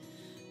selfies.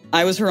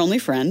 I was her only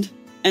friend.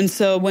 And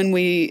so when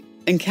we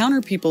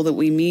encounter people that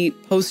we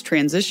meet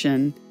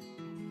post-transition,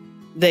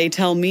 they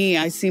tell me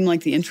I seem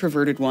like the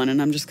introverted one,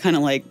 and I'm just kind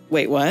of like,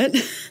 wait, what?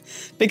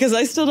 Because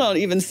I still don't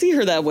even see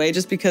her that way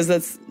just because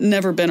that's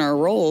never been our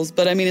roles.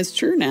 But I mean, it's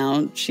true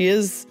now. She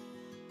is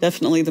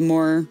definitely the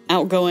more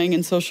outgoing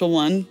and social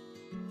one.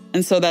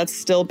 And so that's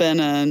still been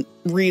a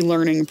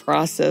relearning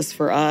process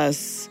for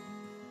us.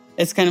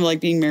 It's kind of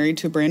like being married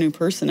to a brand new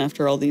person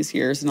after all these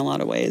years in a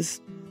lot of ways.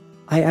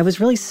 I was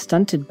really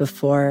stunted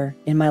before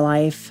in my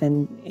life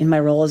and in my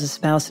role as a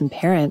spouse and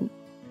parent.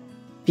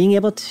 Being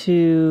able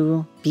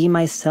to be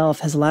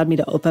myself has allowed me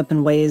to open up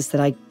in ways that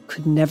I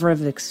could never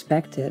have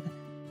expected.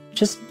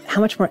 Just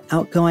how much more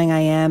outgoing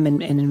I am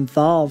and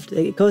involved.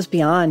 It goes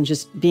beyond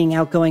just being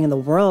outgoing in the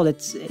world.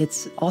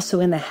 It's also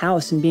in the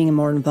house and being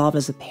more involved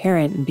as a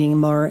parent and being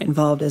more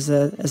involved as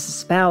a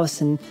spouse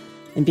and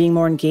being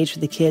more engaged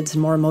with the kids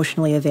and more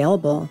emotionally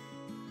available.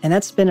 And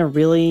that's been a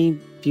really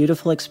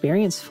beautiful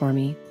experience for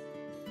me.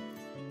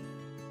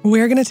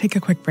 We're going to take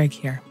a quick break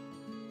here.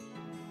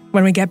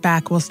 When we get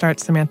back, we'll start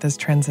Samantha's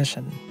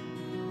transition.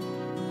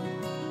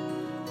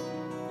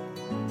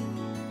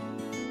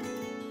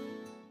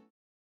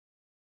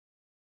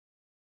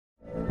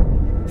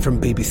 From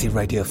BBC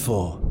Radio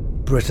 4,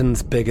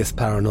 Britain's biggest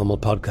paranormal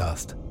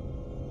podcast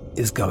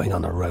is going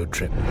on a road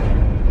trip.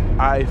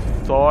 I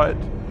thought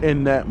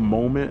in that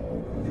moment,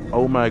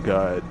 oh my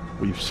God,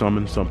 we've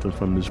summoned something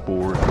from this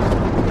board.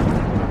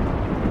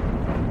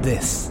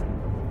 This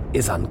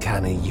is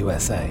Uncanny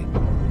USA.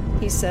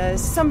 He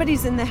says,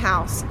 somebody's in the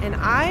house, and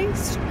I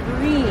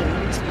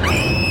screamed.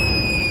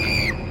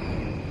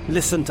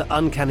 Listen to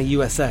Uncanny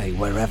USA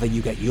wherever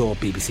you get your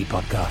BBC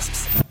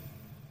podcasts,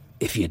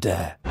 if you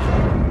dare.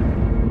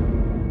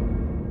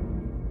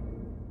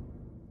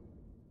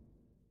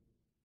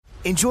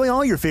 Enjoy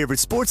all your favorite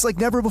sports like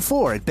never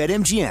before at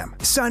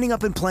BetMGM. Signing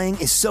up and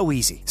playing is so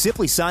easy.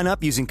 Simply sign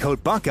up using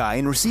code Buckeye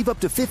and receive up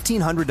to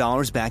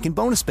 $1,500 back in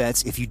bonus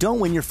bets if you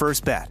don't win your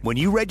first bet. When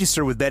you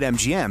register with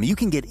BetMGM, you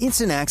can get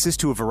instant access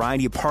to a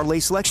variety of parlay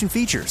selection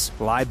features,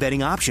 live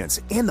betting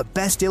options, and the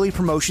best daily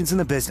promotions in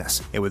the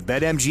business. And with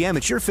BetMGM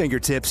at your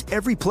fingertips,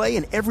 every play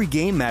and every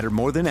game matter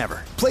more than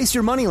ever. Place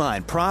your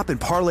moneyline, prop,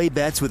 and parlay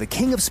bets with the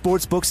king of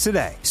sportsbooks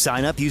today.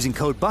 Sign up using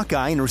code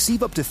Buckeye and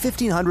receive up to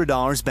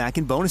 $1,500 back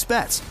in bonus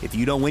bets if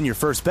you don't win your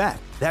first bet.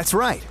 That's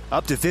right,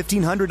 up to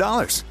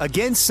 $1,500.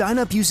 Again, sign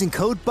up using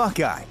code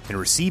Buckeye and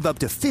receive up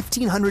to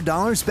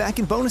 $1,500 back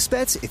in bonus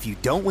bets if you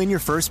don't win your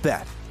first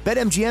bet.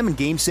 BetMGM and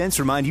GameSense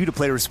remind you to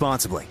play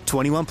responsibly.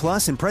 21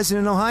 plus and present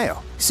in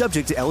Ohio.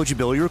 Subject to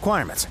eligibility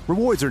requirements.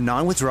 Rewards are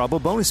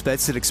non-withdrawable bonus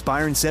bets that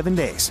expire in 7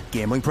 days.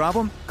 Gambling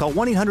problem? Call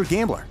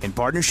 1-800-GAMBLER in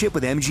partnership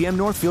with MGM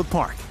Northfield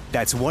Park.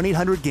 That's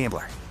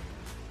 1-800-GAMBLER.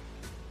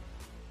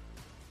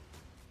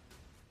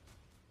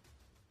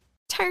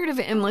 Tired of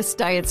endless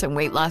diets and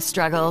weight loss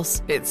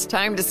struggles? It's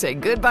time to say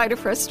goodbye to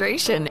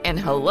frustration and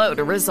hello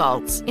to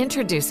results.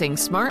 Introducing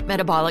Smart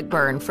Metabolic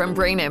Burn from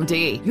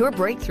BrainMD, your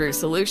breakthrough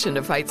solution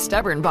to fight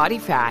stubborn body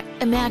fat.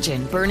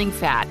 Imagine burning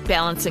fat,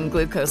 balancing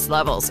glucose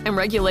levels, and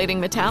regulating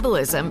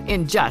metabolism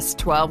in just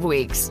 12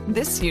 weeks.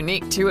 This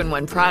unique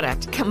 2-in-1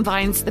 product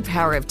combines the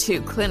power of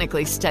 2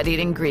 clinically studied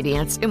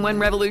ingredients in one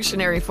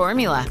revolutionary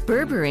formula.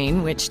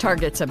 Berberine, which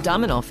targets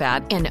abdominal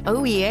fat, and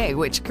OEA,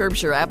 which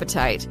curbs your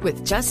appetite.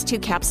 With just 2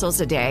 capsules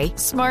a day,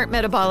 Smart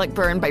Metabolic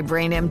Burn by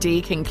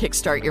BrainMD can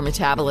kickstart your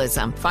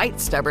metabolism, fight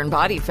stubborn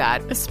body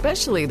fat,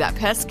 especially that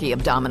pesky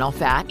abdominal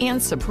fat,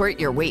 and support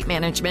your weight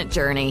management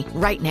journey.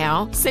 Right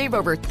now, save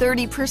over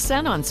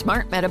 30% on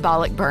Smart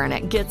Metabolic Burn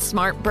at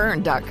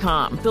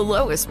GetSmartBurn.com. The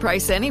lowest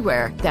price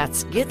anywhere.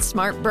 That's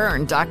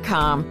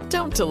GetSmartBurn.com.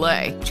 Don't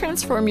delay.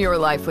 Transform your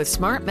life with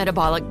Smart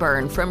Metabolic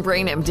Burn from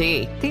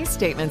BrainMD. These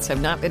statements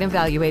have not been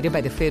evaluated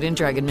by the Food and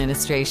Drug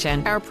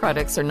Administration. Our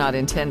products are not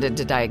intended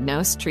to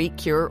diagnose, treat,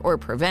 cure, or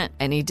prevent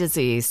any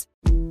disease.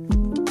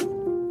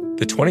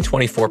 The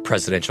 2024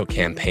 presidential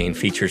campaign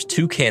features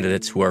 2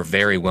 candidates who are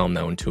very well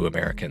known to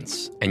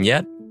Americans. And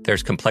yet,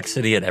 there's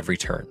complexity at every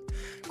turn.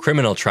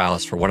 Criminal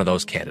trials for one of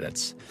those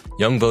candidates.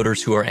 Young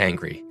voters who are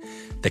angry.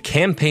 The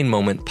Campaign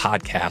Moment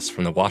podcast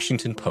from the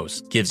Washington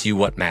Post gives you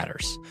what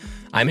matters.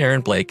 I'm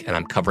Aaron Blake, and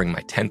I'm covering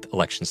my 10th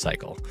election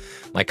cycle.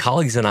 My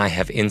colleagues and I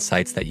have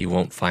insights that you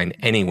won't find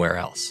anywhere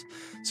else.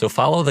 So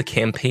follow The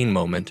Campaign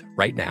Moment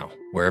right now,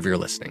 wherever you're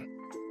listening.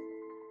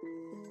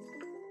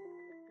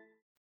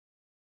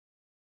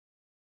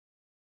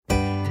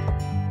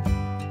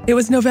 It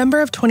was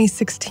November of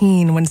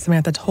 2016 when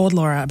Samantha told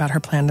Laura about her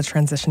plan to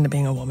transition to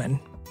being a woman.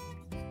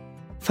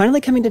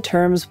 Finally coming to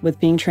terms with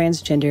being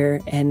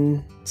transgender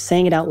and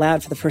saying it out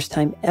loud for the first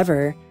time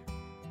ever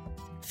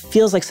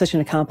feels like such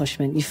an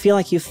accomplishment. You feel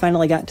like you've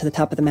finally gotten to the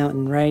top of the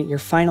mountain, right? You're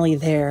finally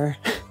there.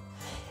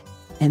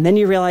 And then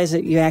you realize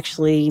that you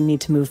actually need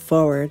to move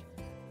forward.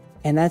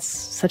 And that's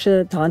such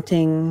a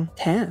daunting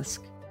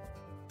task.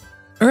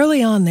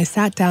 Early on, they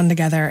sat down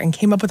together and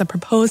came up with a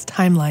proposed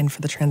timeline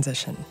for the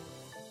transition.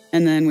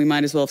 And then we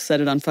might as well have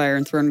set it on fire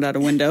and thrown it out a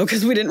window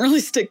because we didn't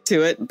really stick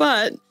to it.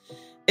 But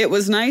it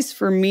was nice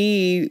for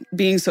me,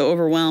 being so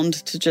overwhelmed,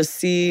 to just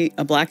see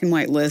a black and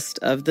white list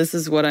of this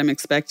is what I'm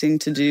expecting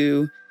to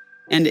do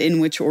and in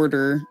which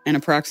order and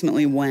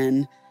approximately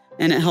when.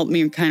 And it helped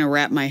me kind of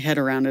wrap my head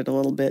around it a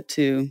little bit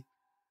too.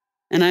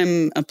 And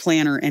I'm a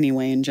planner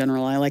anyway in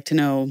general. I like to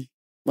know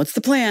what's the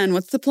plan?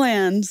 What's the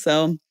plan?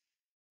 So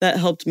that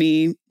helped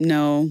me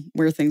know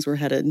where things were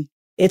headed.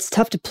 It's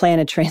tough to plan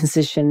a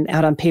transition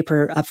out on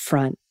paper up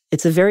front.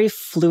 It's a very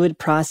fluid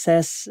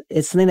process.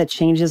 It's something that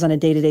changes on a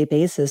day-to-day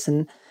basis.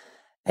 And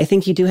I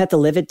think you do have to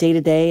live it day to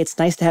day. It's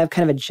nice to have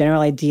kind of a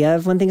general idea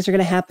of when things are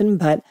going to happen,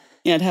 but...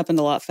 Yeah, it happened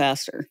a lot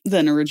faster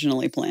than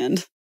originally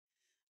planned.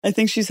 I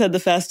think she's had the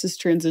fastest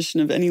transition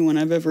of anyone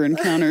I've ever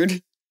encountered.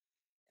 It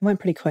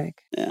went pretty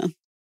quick. Yeah.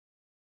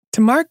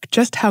 To mark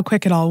just how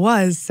quick it all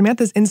was,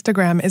 Samantha's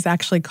Instagram is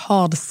actually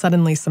called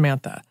Suddenly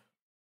Samantha.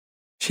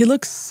 She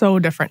looks so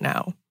different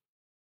now.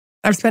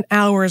 I've spent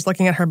hours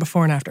looking at her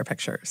before and after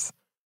pictures.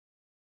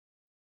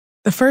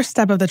 The first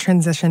step of the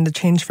transition to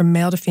change from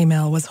male to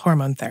female was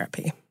hormone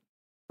therapy.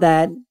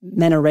 That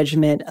meant a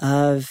regimen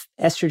of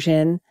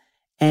estrogen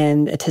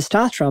and a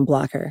testosterone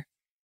blocker.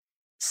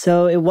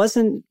 So it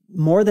wasn't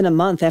more than a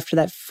month after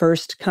that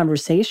first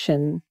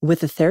conversation with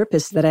the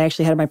therapist that I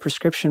actually had my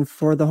prescription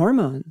for the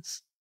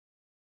hormones.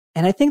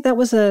 And I think that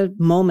was a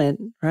moment,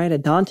 right? A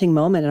daunting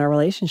moment in our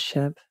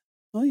relationship.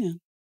 Oh, yeah.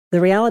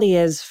 The reality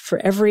is, for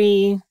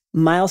every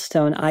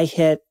milestone I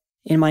hit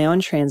in my own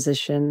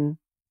transition,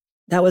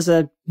 that was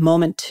a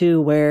moment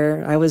too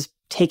where I was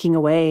taking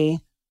away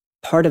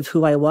part of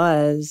who I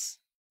was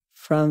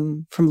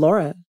from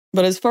Laura.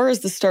 But as far as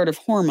the start of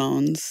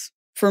hormones,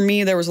 for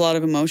me, there was a lot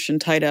of emotion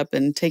tied up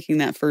in taking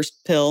that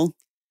first pill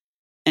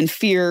and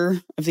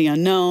fear of the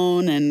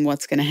unknown and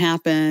what's going to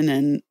happen.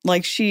 And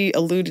like she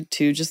alluded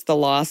to, just the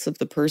loss of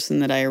the person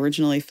that I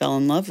originally fell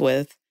in love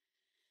with.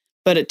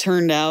 But it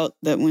turned out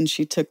that when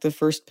she took the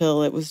first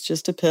pill, it was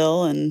just a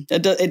pill, and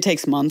it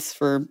takes months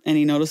for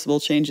any noticeable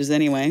changes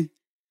anyway.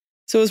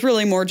 So it was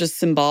really more just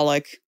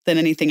symbolic than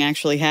anything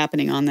actually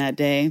happening on that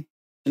day.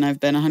 And I've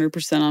been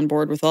 100% on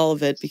board with all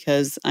of it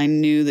because I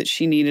knew that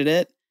she needed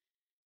it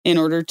in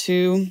order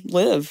to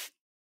live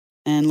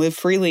and live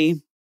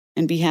freely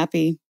and be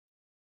happy.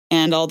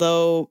 And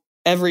although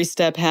every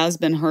step has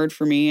been hard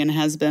for me and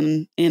has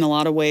been in a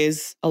lot of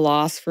ways a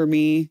loss for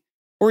me,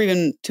 or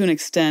even to an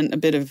extent, a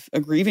bit of a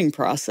grieving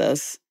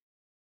process,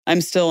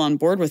 I'm still on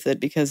board with it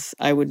because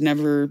I would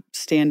never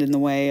stand in the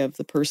way of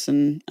the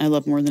person I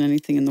love more than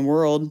anything in the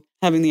world,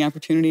 having the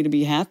opportunity to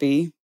be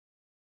happy.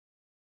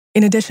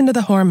 In addition to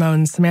the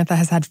hormones, Samantha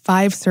has had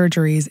 5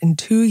 surgeries in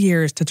 2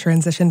 years to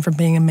transition from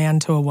being a man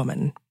to a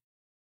woman.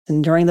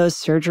 And during those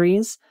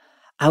surgeries,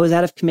 I was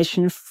out of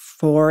commission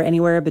for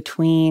anywhere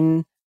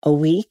between a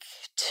week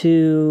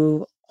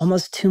to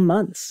almost 2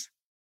 months.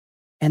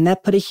 And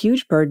that put a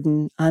huge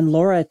burden on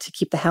Laura to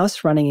keep the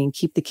house running and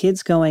keep the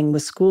kids going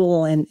with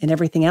school and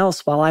everything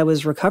else while I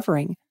was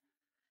recovering.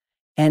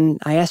 And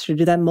I asked her to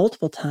do that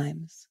multiple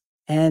times.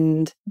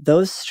 And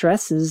those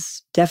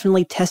stresses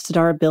definitely tested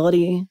our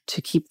ability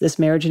to keep this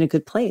marriage in a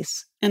good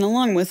place. And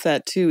along with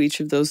that, too, each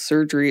of those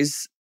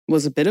surgeries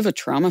was a bit of a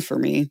trauma for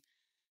me.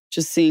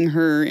 Just seeing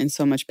her in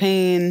so much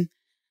pain,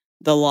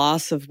 the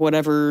loss of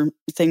whatever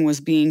thing was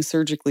being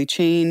surgically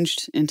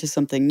changed into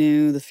something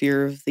new, the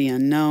fear of the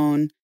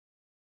unknown.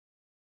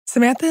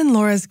 Samantha and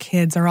Laura's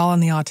kids are all on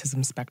the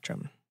autism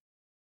spectrum.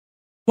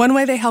 One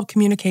way they help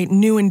communicate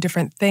new and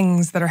different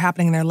things that are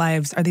happening in their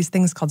lives are these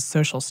things called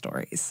social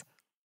stories.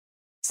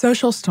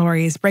 Social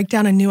stories break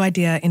down a new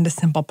idea into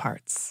simple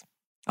parts,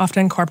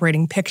 often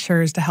incorporating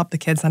pictures to help the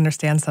kids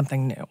understand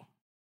something new.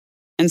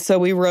 And so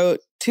we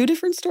wrote 2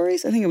 different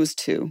stories. I think it was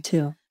 2.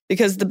 2.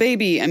 Because the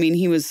baby,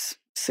 he was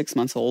 6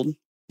 months old.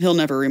 He'll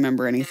never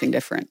remember anything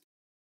different.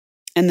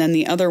 And then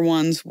the other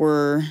ones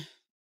were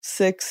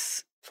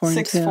 6,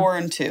 4,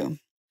 and 2.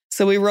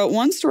 So we wrote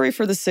one story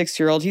for the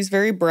 6-year-old. He's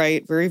very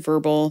bright, very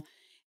verbal,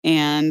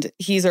 and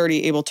he's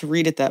already able to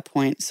read at that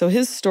point. So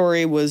his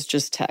story was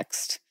just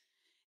text.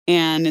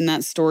 And in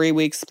that story,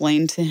 we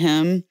explained to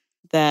him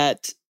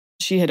that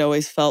she had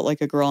always felt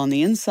like a girl on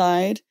the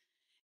inside,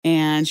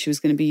 and she was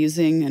going to be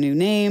using a new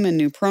name and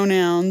new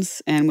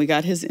pronouns. And we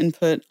got his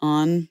input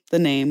on the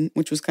name,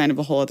 which was kind of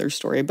a whole other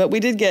story. But we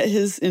did get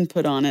his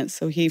input on it,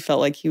 so he felt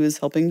like he was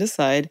helping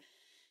decide.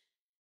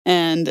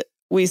 And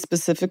we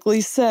specifically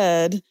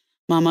said,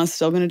 Mama's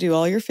still going to do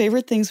all your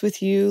favorite things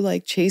with you,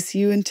 like chase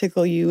you and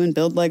tickle you and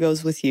build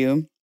Legos with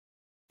you.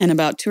 And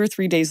about 2 or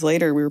 3 days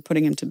later, we were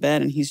putting him to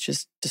bed and he's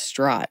just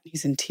distraught.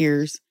 He's in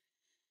tears.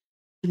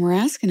 And we're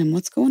asking him,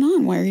 what's going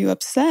on? Why are you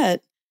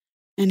upset?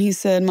 And he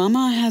said,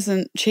 Mama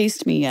hasn't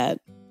chased me yet.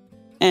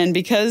 And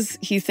because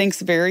he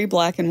thinks very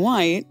black and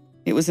white,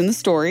 it was in the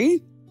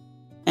story.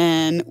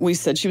 And we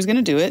said she was going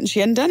to do it and she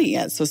hadn't done it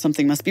yet. So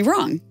something must be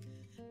wrong.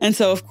 And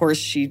so, of course,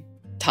 she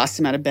tossed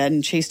him out of bed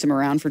and chased him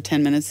around for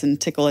 10 minutes and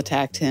tickle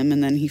attacked him.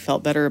 And then he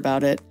felt better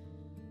about it.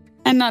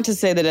 And not to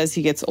say that as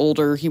he gets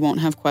older, he won't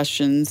have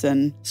questions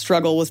and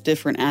struggle with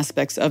different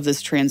aspects of this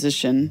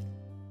transition.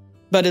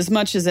 But as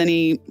much as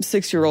any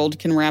 6-year-old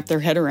can wrap their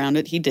head around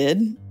it, he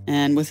did.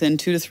 And within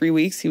 2 to 3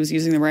 weeks, he was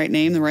using the right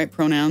name, the right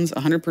pronouns,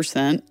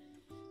 100%.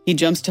 He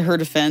jumps to her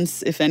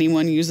defense if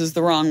anyone uses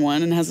the wrong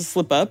one and has a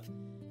slip up.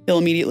 He'll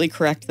immediately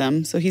correct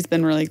them. So he's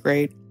been really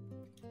great.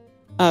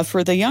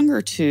 For the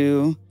younger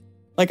 2,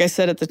 like I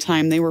said at the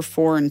time, they were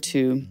 4 and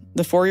 2.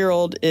 The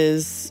 4-year-old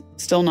is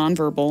still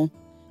nonverbal.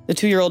 The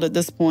 2-year-old at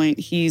this point,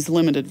 he's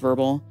limited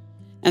verbal.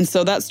 And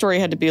so that story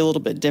had to be a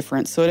little bit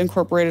different. So it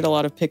incorporated a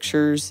lot of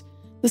pictures,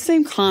 the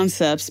same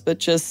concepts, but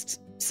just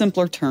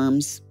simpler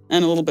terms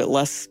and a little bit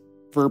less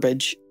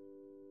verbiage.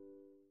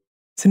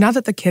 So now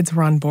that the kids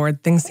were on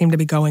board, things seem to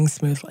be going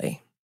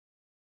smoothly.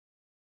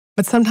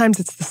 But sometimes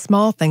it's the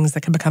small things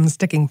that can become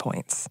sticking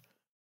points.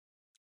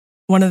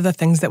 One of the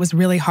things that was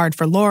really hard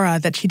for Laura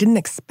that she didn't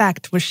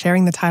expect was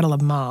sharing the title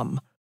of mom.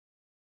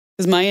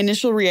 Because my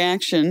initial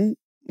reaction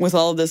with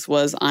all of this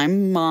was,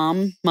 I'm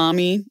mom,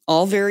 mommy,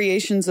 all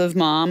variations of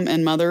mom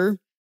and mother.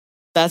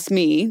 That's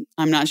me.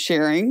 I'm not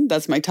sharing.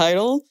 That's my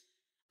title.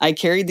 I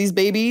carried these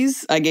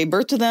babies. I gave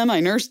birth to them.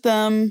 I nursed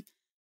them.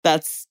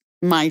 That's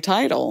my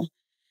title.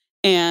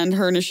 And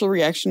her initial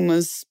reaction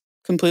was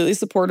completely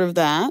supportive of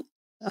that.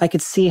 I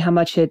could see how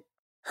much it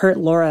hurt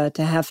Laura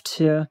to have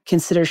to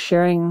consider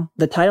sharing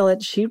the title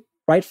that she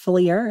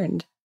rightfully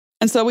earned.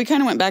 And so we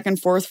kind of went back and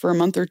forth for a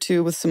month or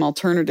 2 with some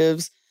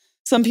alternatives.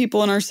 Some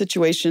people in our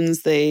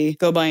situations, they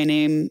go by a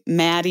name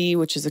Maddie,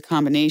 which is a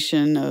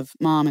combination of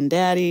mom and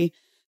daddy.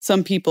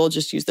 Some people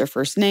just use their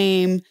first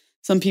name.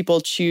 Some people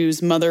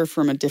choose mother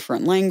from a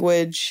different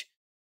language.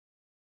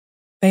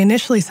 They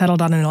initially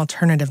settled on an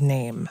alternative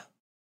name.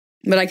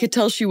 But I could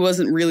tell she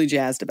wasn't really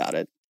jazzed about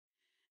it.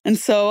 And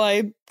so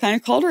I kind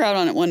of called her out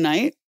on it one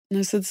night. And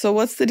I said, so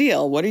what's the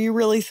deal? What are you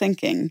really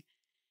thinking?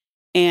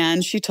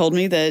 And she told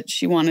me that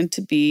she wanted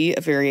to be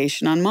a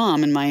variation on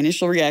mom. And my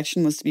initial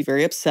reaction was to be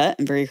very upset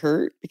and very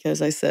hurt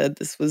because I said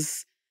this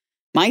was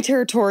my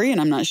territory and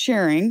I'm not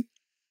sharing.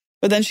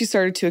 But then she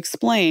started to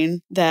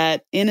explain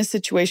that in a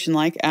situation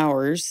like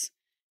ours,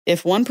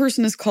 if one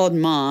person is called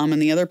mom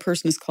and the other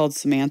person is called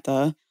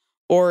Samantha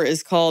or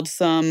is called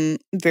some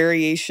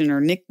variation or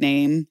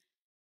nickname,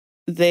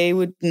 they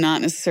would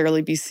not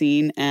necessarily be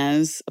seen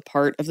as a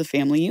part of the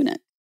family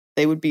unit.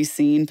 They would be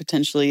seen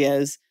potentially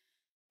as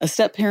a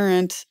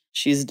step-parent.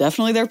 She's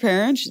definitely their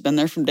parent. She's been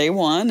there from day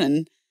one.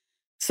 And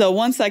so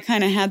once I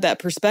kind of had that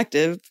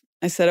perspective,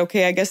 I said,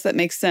 okay, I guess that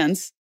makes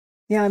sense.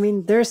 Yeah, I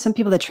mean, there are some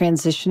people that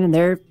transition and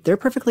they're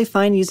perfectly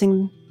fine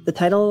using the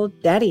title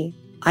daddy.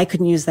 I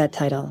couldn't use that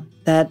title.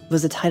 That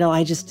was a title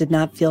I just did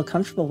not feel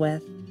comfortable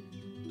with.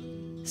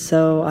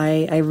 So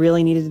I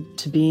really needed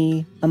to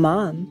be a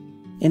mom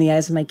in the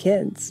eyes of my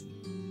kids.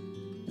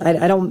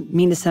 I don't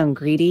mean to sound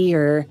greedy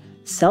or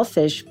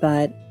selfish,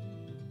 but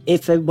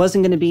if it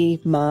wasn't going to be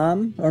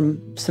mom or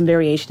some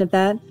variation of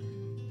that,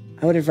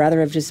 I would have rather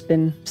have just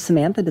been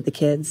Samantha to the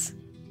kids.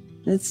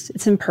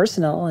 It's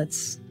impersonal.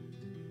 It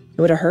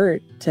would have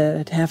hurt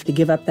to have to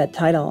give up that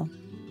title,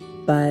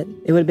 but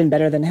it would have been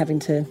better than having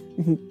to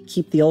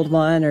keep the old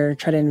one or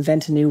try to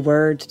invent a new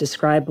word to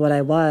describe what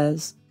I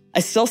was. I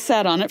still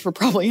sat on it for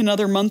probably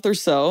another month or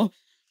so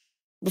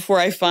before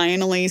I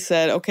finally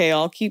said, okay,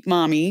 I'll keep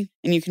mommy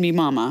and you can be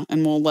mama,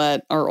 and we'll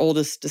let our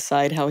oldest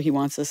decide how he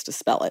wants us to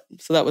spell it.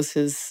 So that was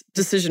his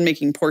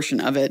decision-making portion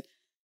of it.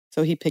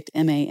 So he picked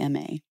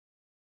M-A-M-A.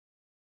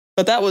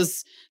 But that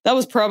was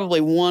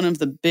probably one of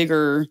the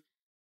bigger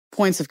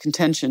points of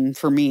contention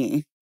for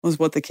me, was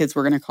what the kids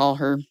were going to call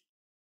her.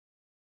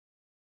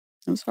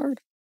 It was hard.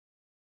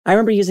 I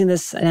remember using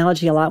this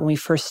analogy a lot when we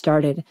first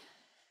started.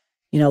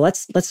 You know,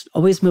 let's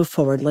always move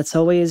forward. Let's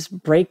always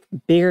break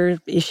bigger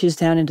issues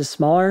down into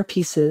smaller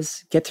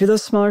pieces, get through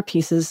those smaller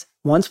pieces.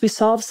 Once we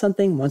solve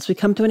something, once we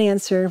come to an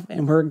answer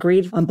and we're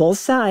agreed on both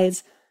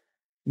sides,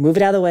 move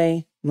it out of the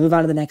way, move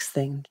on to the next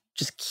thing.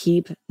 Just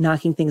keep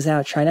knocking things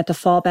out. Try not to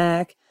fall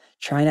back.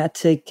 Try not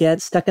to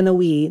get stuck in the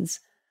weeds.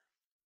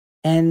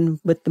 And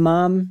with the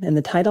mom and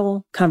the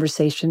title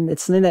conversation,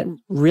 it's something that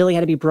really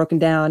had to be broken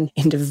down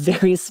into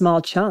very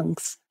small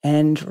chunks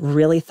and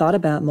really thought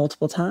about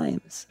multiple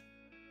times.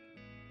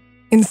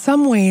 In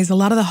some ways, a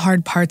lot of the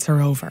hard parts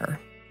are over.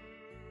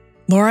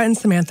 Laura and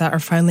Samantha are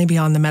finally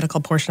beyond the medical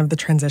portion of the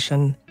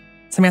transition.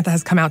 Samantha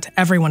has come out to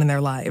everyone in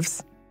their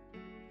lives.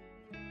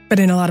 But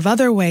in a lot of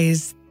other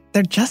ways,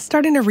 they're just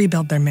starting to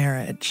rebuild their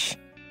marriage.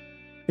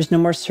 There's no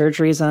more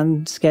surgeries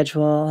on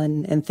schedule,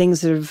 and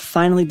things have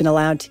finally been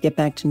allowed to get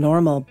back to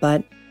normal.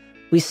 But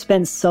we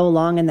spent so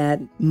long in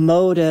that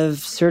mode of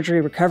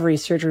surgery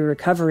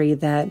recovery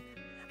that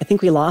I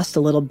think we lost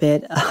a little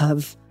bit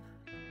of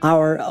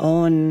our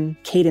own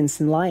cadence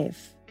in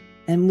life.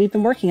 And we've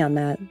been working on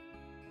that.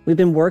 We've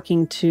been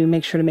working to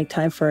make sure to make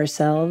time for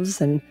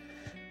ourselves. And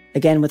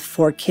again, with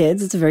 4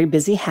 kids, it's a very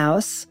busy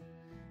house.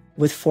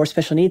 With 4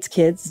 special needs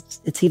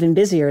kids, it's even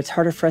busier. It's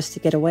harder for us to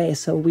get away.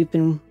 So we've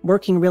been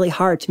working really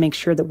hard to make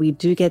sure that we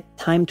do get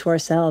time to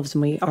ourselves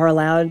and we are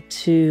allowed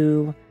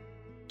to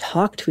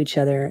talk to each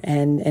other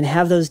and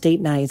have those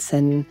date nights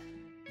and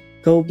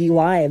go be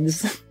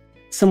wives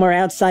somewhere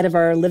outside of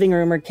our living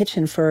room or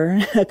kitchen for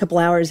a couple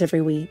hours every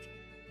week.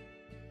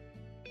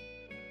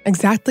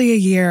 Exactly a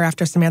year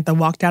after Samantha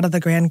walked out of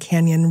the Grand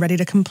Canyon ready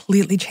to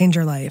completely change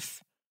her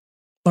life,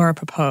 Laura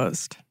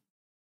proposed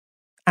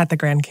at the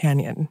Grand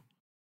Canyon.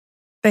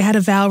 They had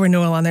a vow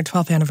renewal on their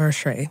 12th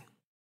anniversary.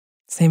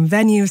 Same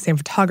venue, same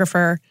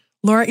photographer.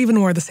 Laura even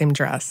wore the same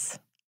dress.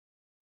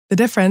 The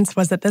difference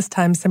was that this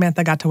time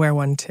Samantha got to wear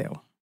one too.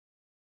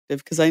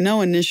 Because I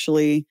know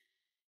initially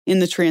in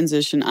the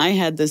transition, I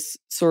had this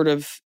sort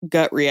of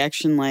gut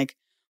reaction like,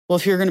 well,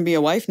 if you're going to be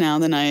a wife now,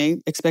 then I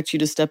expect you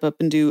to step up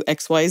and do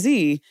X, Y,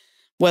 Z,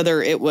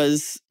 whether it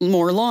was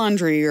more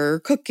laundry or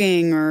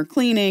cooking or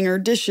cleaning or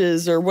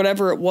dishes or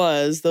whatever it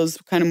was, those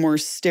kind of more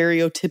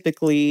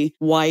stereotypically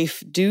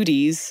wife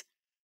duties.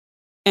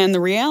 And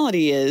the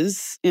reality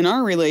is, in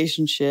our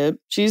relationship,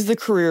 she's the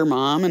career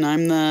mom and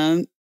I'm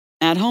the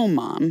at-home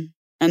mom.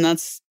 And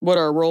that's what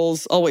our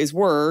roles always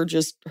were,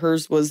 just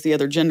hers was the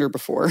other gender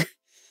before.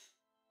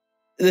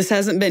 This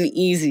hasn't been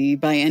easy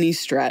by any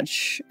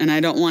stretch, and I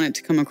don't want it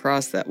to come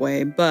across that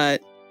way,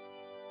 but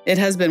it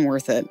has been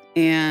worth it.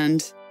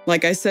 And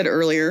like I said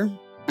earlier,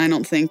 I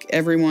don't think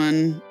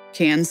everyone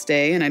can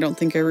stay, and I don't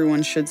think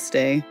everyone should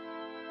stay.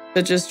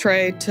 But just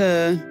try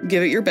to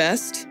give it your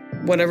best,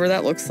 whatever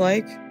that looks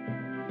like,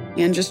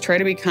 and just try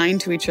to be kind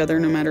to each other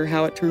no matter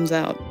how it turns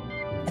out.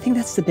 I think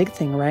that's the big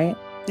thing, right?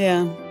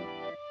 Yeah.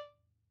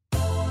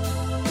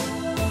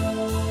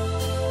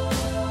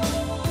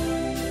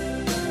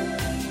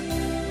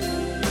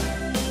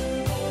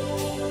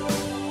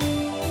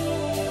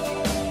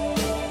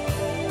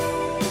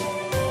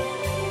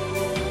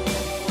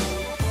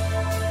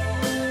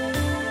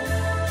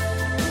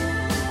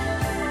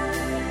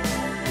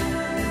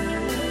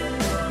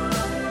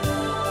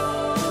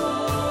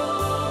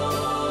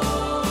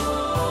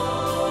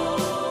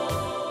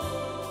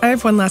 I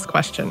have one last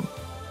question.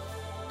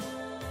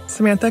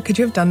 Samantha, could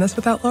you have done this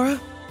without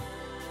Laura?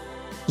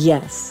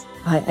 Yes,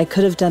 I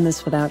could have done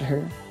this without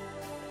her.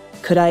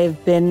 Could I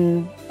have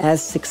been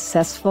as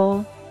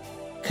successful?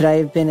 Could I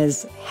have been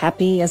as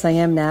happy as I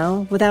am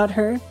now without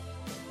her?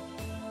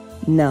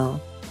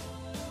 No.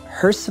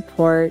 Her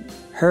support,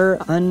 her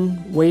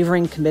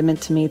unwavering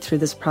commitment to me through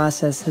this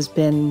process has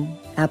been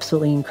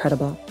absolutely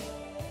incredible.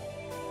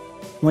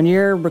 When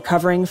you're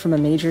recovering from a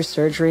major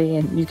surgery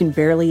and you can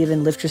barely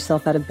even lift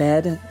yourself out of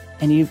bed,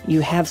 and you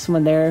have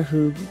someone there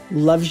who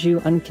loves you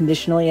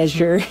unconditionally as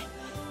you're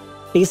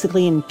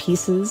basically in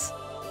pieces,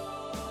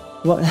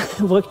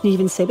 what can you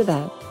even say to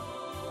that?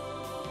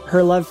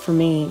 Her love for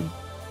me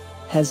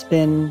has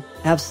been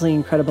absolutely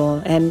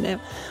incredible. And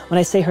when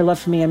I say her love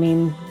for me, I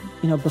mean,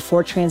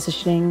 before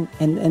transitioning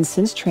and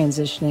since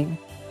transitioning.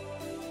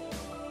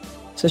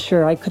 So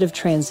sure, I could have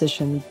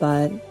transitioned,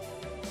 but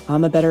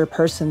I'm a better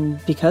person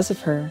because of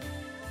her.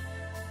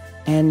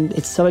 And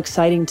it's so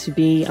exciting to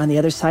be on the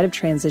other side of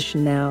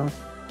transition now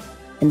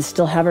and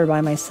still have her by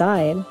my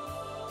side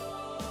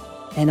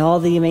and all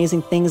the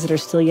amazing things that are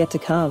still yet to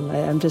come.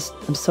 I'm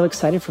so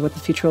excited for what the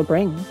future will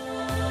bring.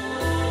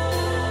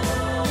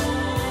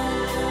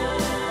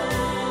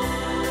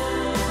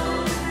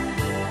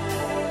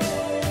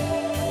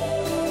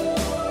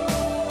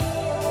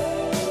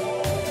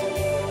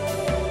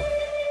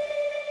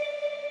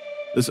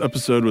 This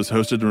episode was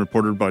hosted and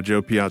reported by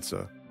Joe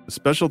Piazza. A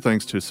special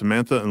thanks to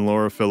Samantha and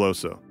Laura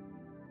Filoso.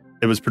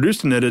 It was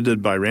produced and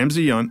edited by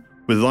Ramsey Yunt,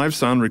 with live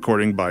sound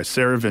recording by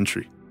Sarah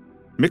Ventry.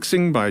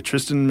 Mixing by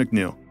Tristan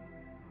McNeil.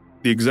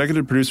 The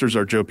executive producers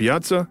are Joe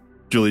Piazza,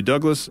 Julie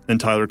Douglas, and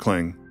Tyler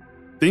Klang.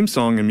 Theme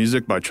song and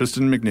music by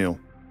Tristan McNeil.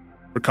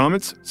 For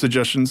comments,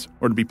 suggestions,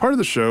 or to be part of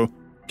the show,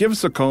 give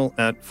us a call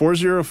at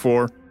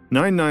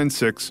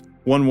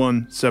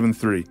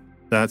 404-996-1173.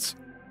 That's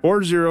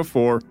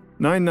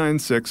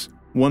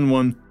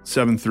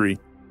 404-996-1173.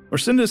 Or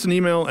send us an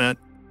email at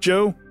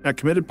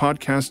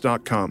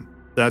joe@committedpodcast.com.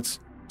 That's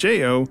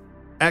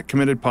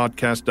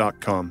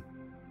jo@committedpodcast.com.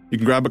 You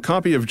can grab a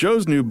copy of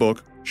Joe's new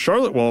book,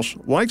 Charlotte Walsh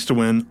Likes to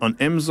Win, on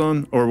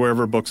Amazon or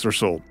wherever books are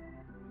sold.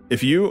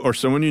 If you or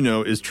someone you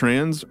know is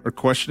trans or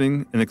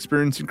questioning and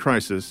experiencing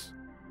crisis,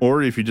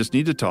 or if you just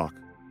need to talk,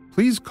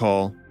 please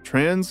call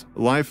Trans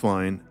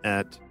Lifeline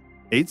at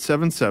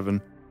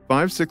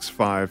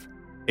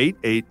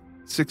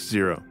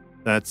 877-565-8860.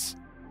 That's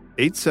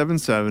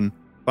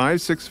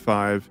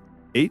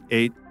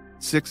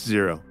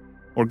 877-565-8860.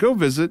 Or go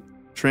visit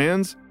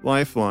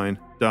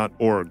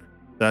translifeline.org.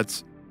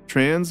 That's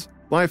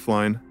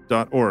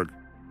translifeline.org.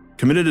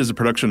 Committed is a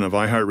production of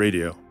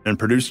iHeartRadio and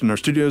produced in our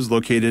studios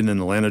located in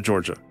Atlanta,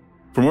 Georgia.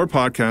 For more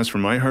podcasts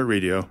from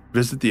iHeartRadio,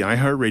 visit the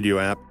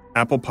iHeartRadio app,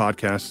 Apple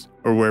Podcasts,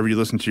 or wherever you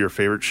listen to your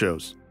favorite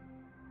shows.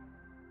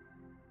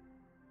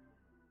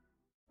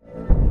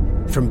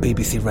 From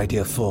BBC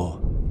Radio 4,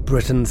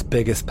 Britain's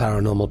biggest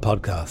paranormal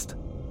podcast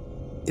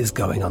is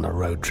going on a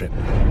road trip.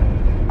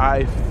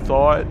 I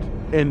thought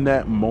in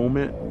that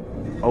moment,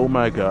 oh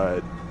my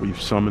God,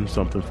 we've summoned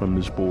something from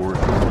this board.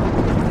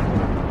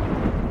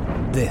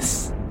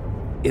 This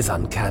is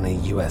Uncanny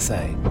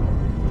USA.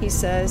 He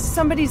says,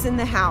 somebody's in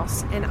the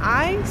house, and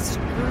I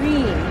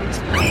screamed.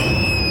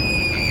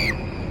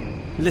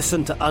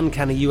 Listen to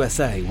Uncanny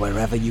USA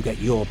wherever you get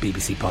your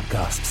BBC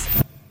podcasts,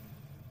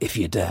 if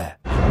you dare.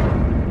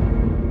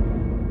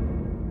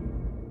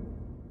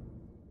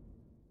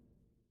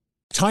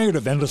 Tired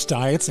of endless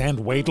diets and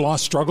weight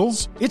loss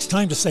struggles? It's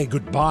time to say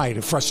goodbye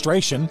to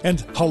frustration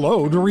and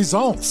hello to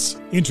results.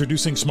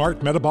 Introducing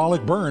Smart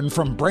Metabolic Burn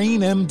from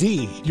Brain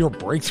MD, your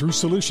breakthrough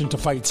solution to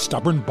fight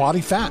stubborn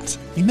body fat.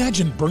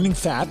 Imagine burning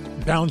fat,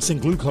 balancing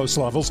glucose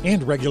levels,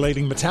 and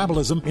regulating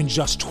metabolism in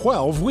just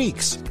 12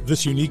 weeks.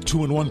 This unique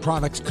 2-in-1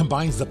 product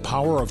combines the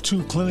power of 2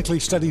 clinically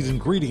studied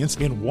ingredients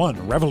in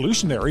one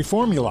revolutionary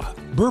formula.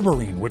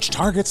 Berberine, which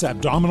targets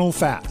abdominal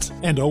fat,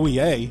 and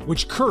OEA,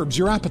 which curbs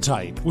your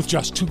appetite. With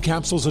just 2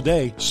 capsules a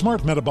day,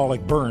 Smart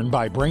Metabolic Burn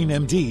by Brain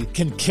MD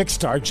can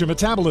kickstart your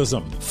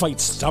metabolism, fight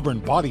stubborn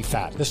body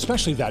fat,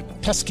 especially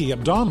that pesky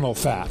abdominal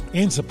fat,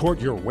 and support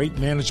your weight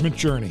management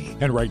journey.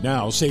 And right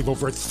now, save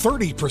over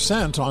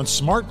 30% on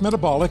Smart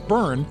Metabolic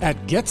Burn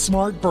at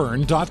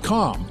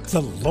GetSmartBurn.com.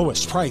 The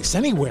lowest price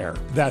anywhere.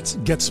 That's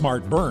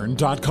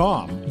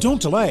GetSmartBurn.com.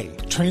 Don't delay.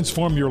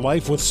 Transform your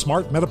life with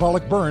Smart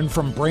Metabolic Burn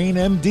from Brain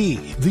MD.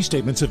 These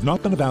statements have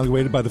not been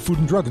evaluated by the Food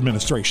and Drug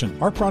Administration.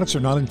 Our products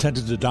are not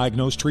intended to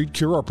diagnose, treat,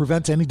 cure, or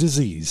prevent any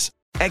disease.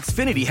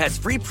 Xfinity has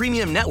free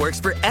premium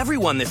networks for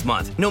everyone this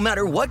month, no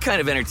matter what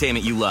kind of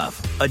entertainment you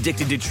love.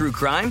 Addicted to true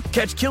crime?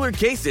 Catch killer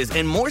cases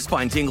and more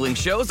spine-tingling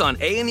shows on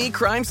A&E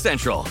Crime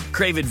Central.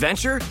 Crave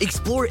adventure?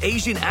 Explore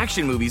Asian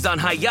action movies on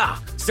Hi-Ya.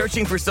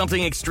 Searching for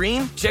something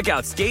extreme? Check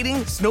out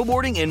skating,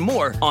 snowboarding, and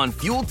more on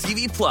Fuel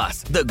TV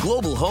Plus, the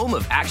global home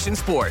of action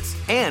sports.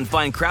 And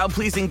find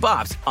crowd-pleasing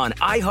bops on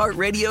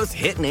iHeartRadio's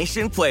Hit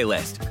Nation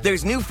playlist.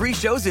 There's new free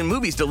shows and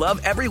movies to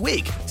love every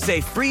week. Say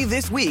free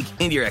this week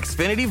in your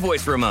Xfinity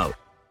voice remote.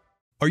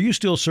 Are you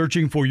still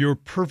searching for your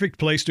perfect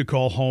place to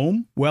call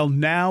home? Well,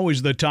 now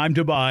is the time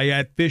to buy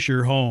at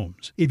Fisher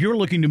Homes. If you're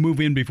looking to move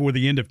in before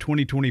the end of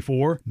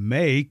 2024,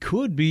 May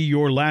could be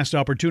your last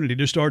opportunity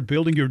to start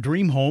building your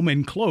dream home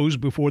and close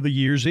before the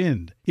year's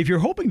end. If you're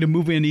hoping to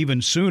move in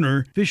even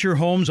sooner, Fisher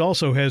Homes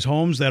also has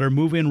homes that are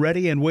move-in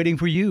ready and waiting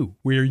for you,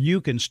 where you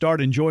can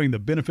start enjoying the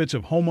benefits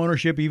of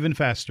homeownership even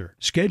faster.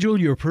 Schedule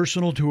your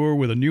personal tour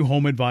with a new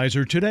home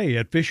advisor today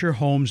at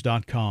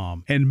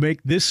FisherHomes.com and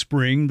make this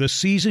spring the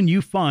season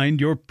you find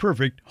your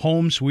perfect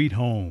home sweet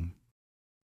home.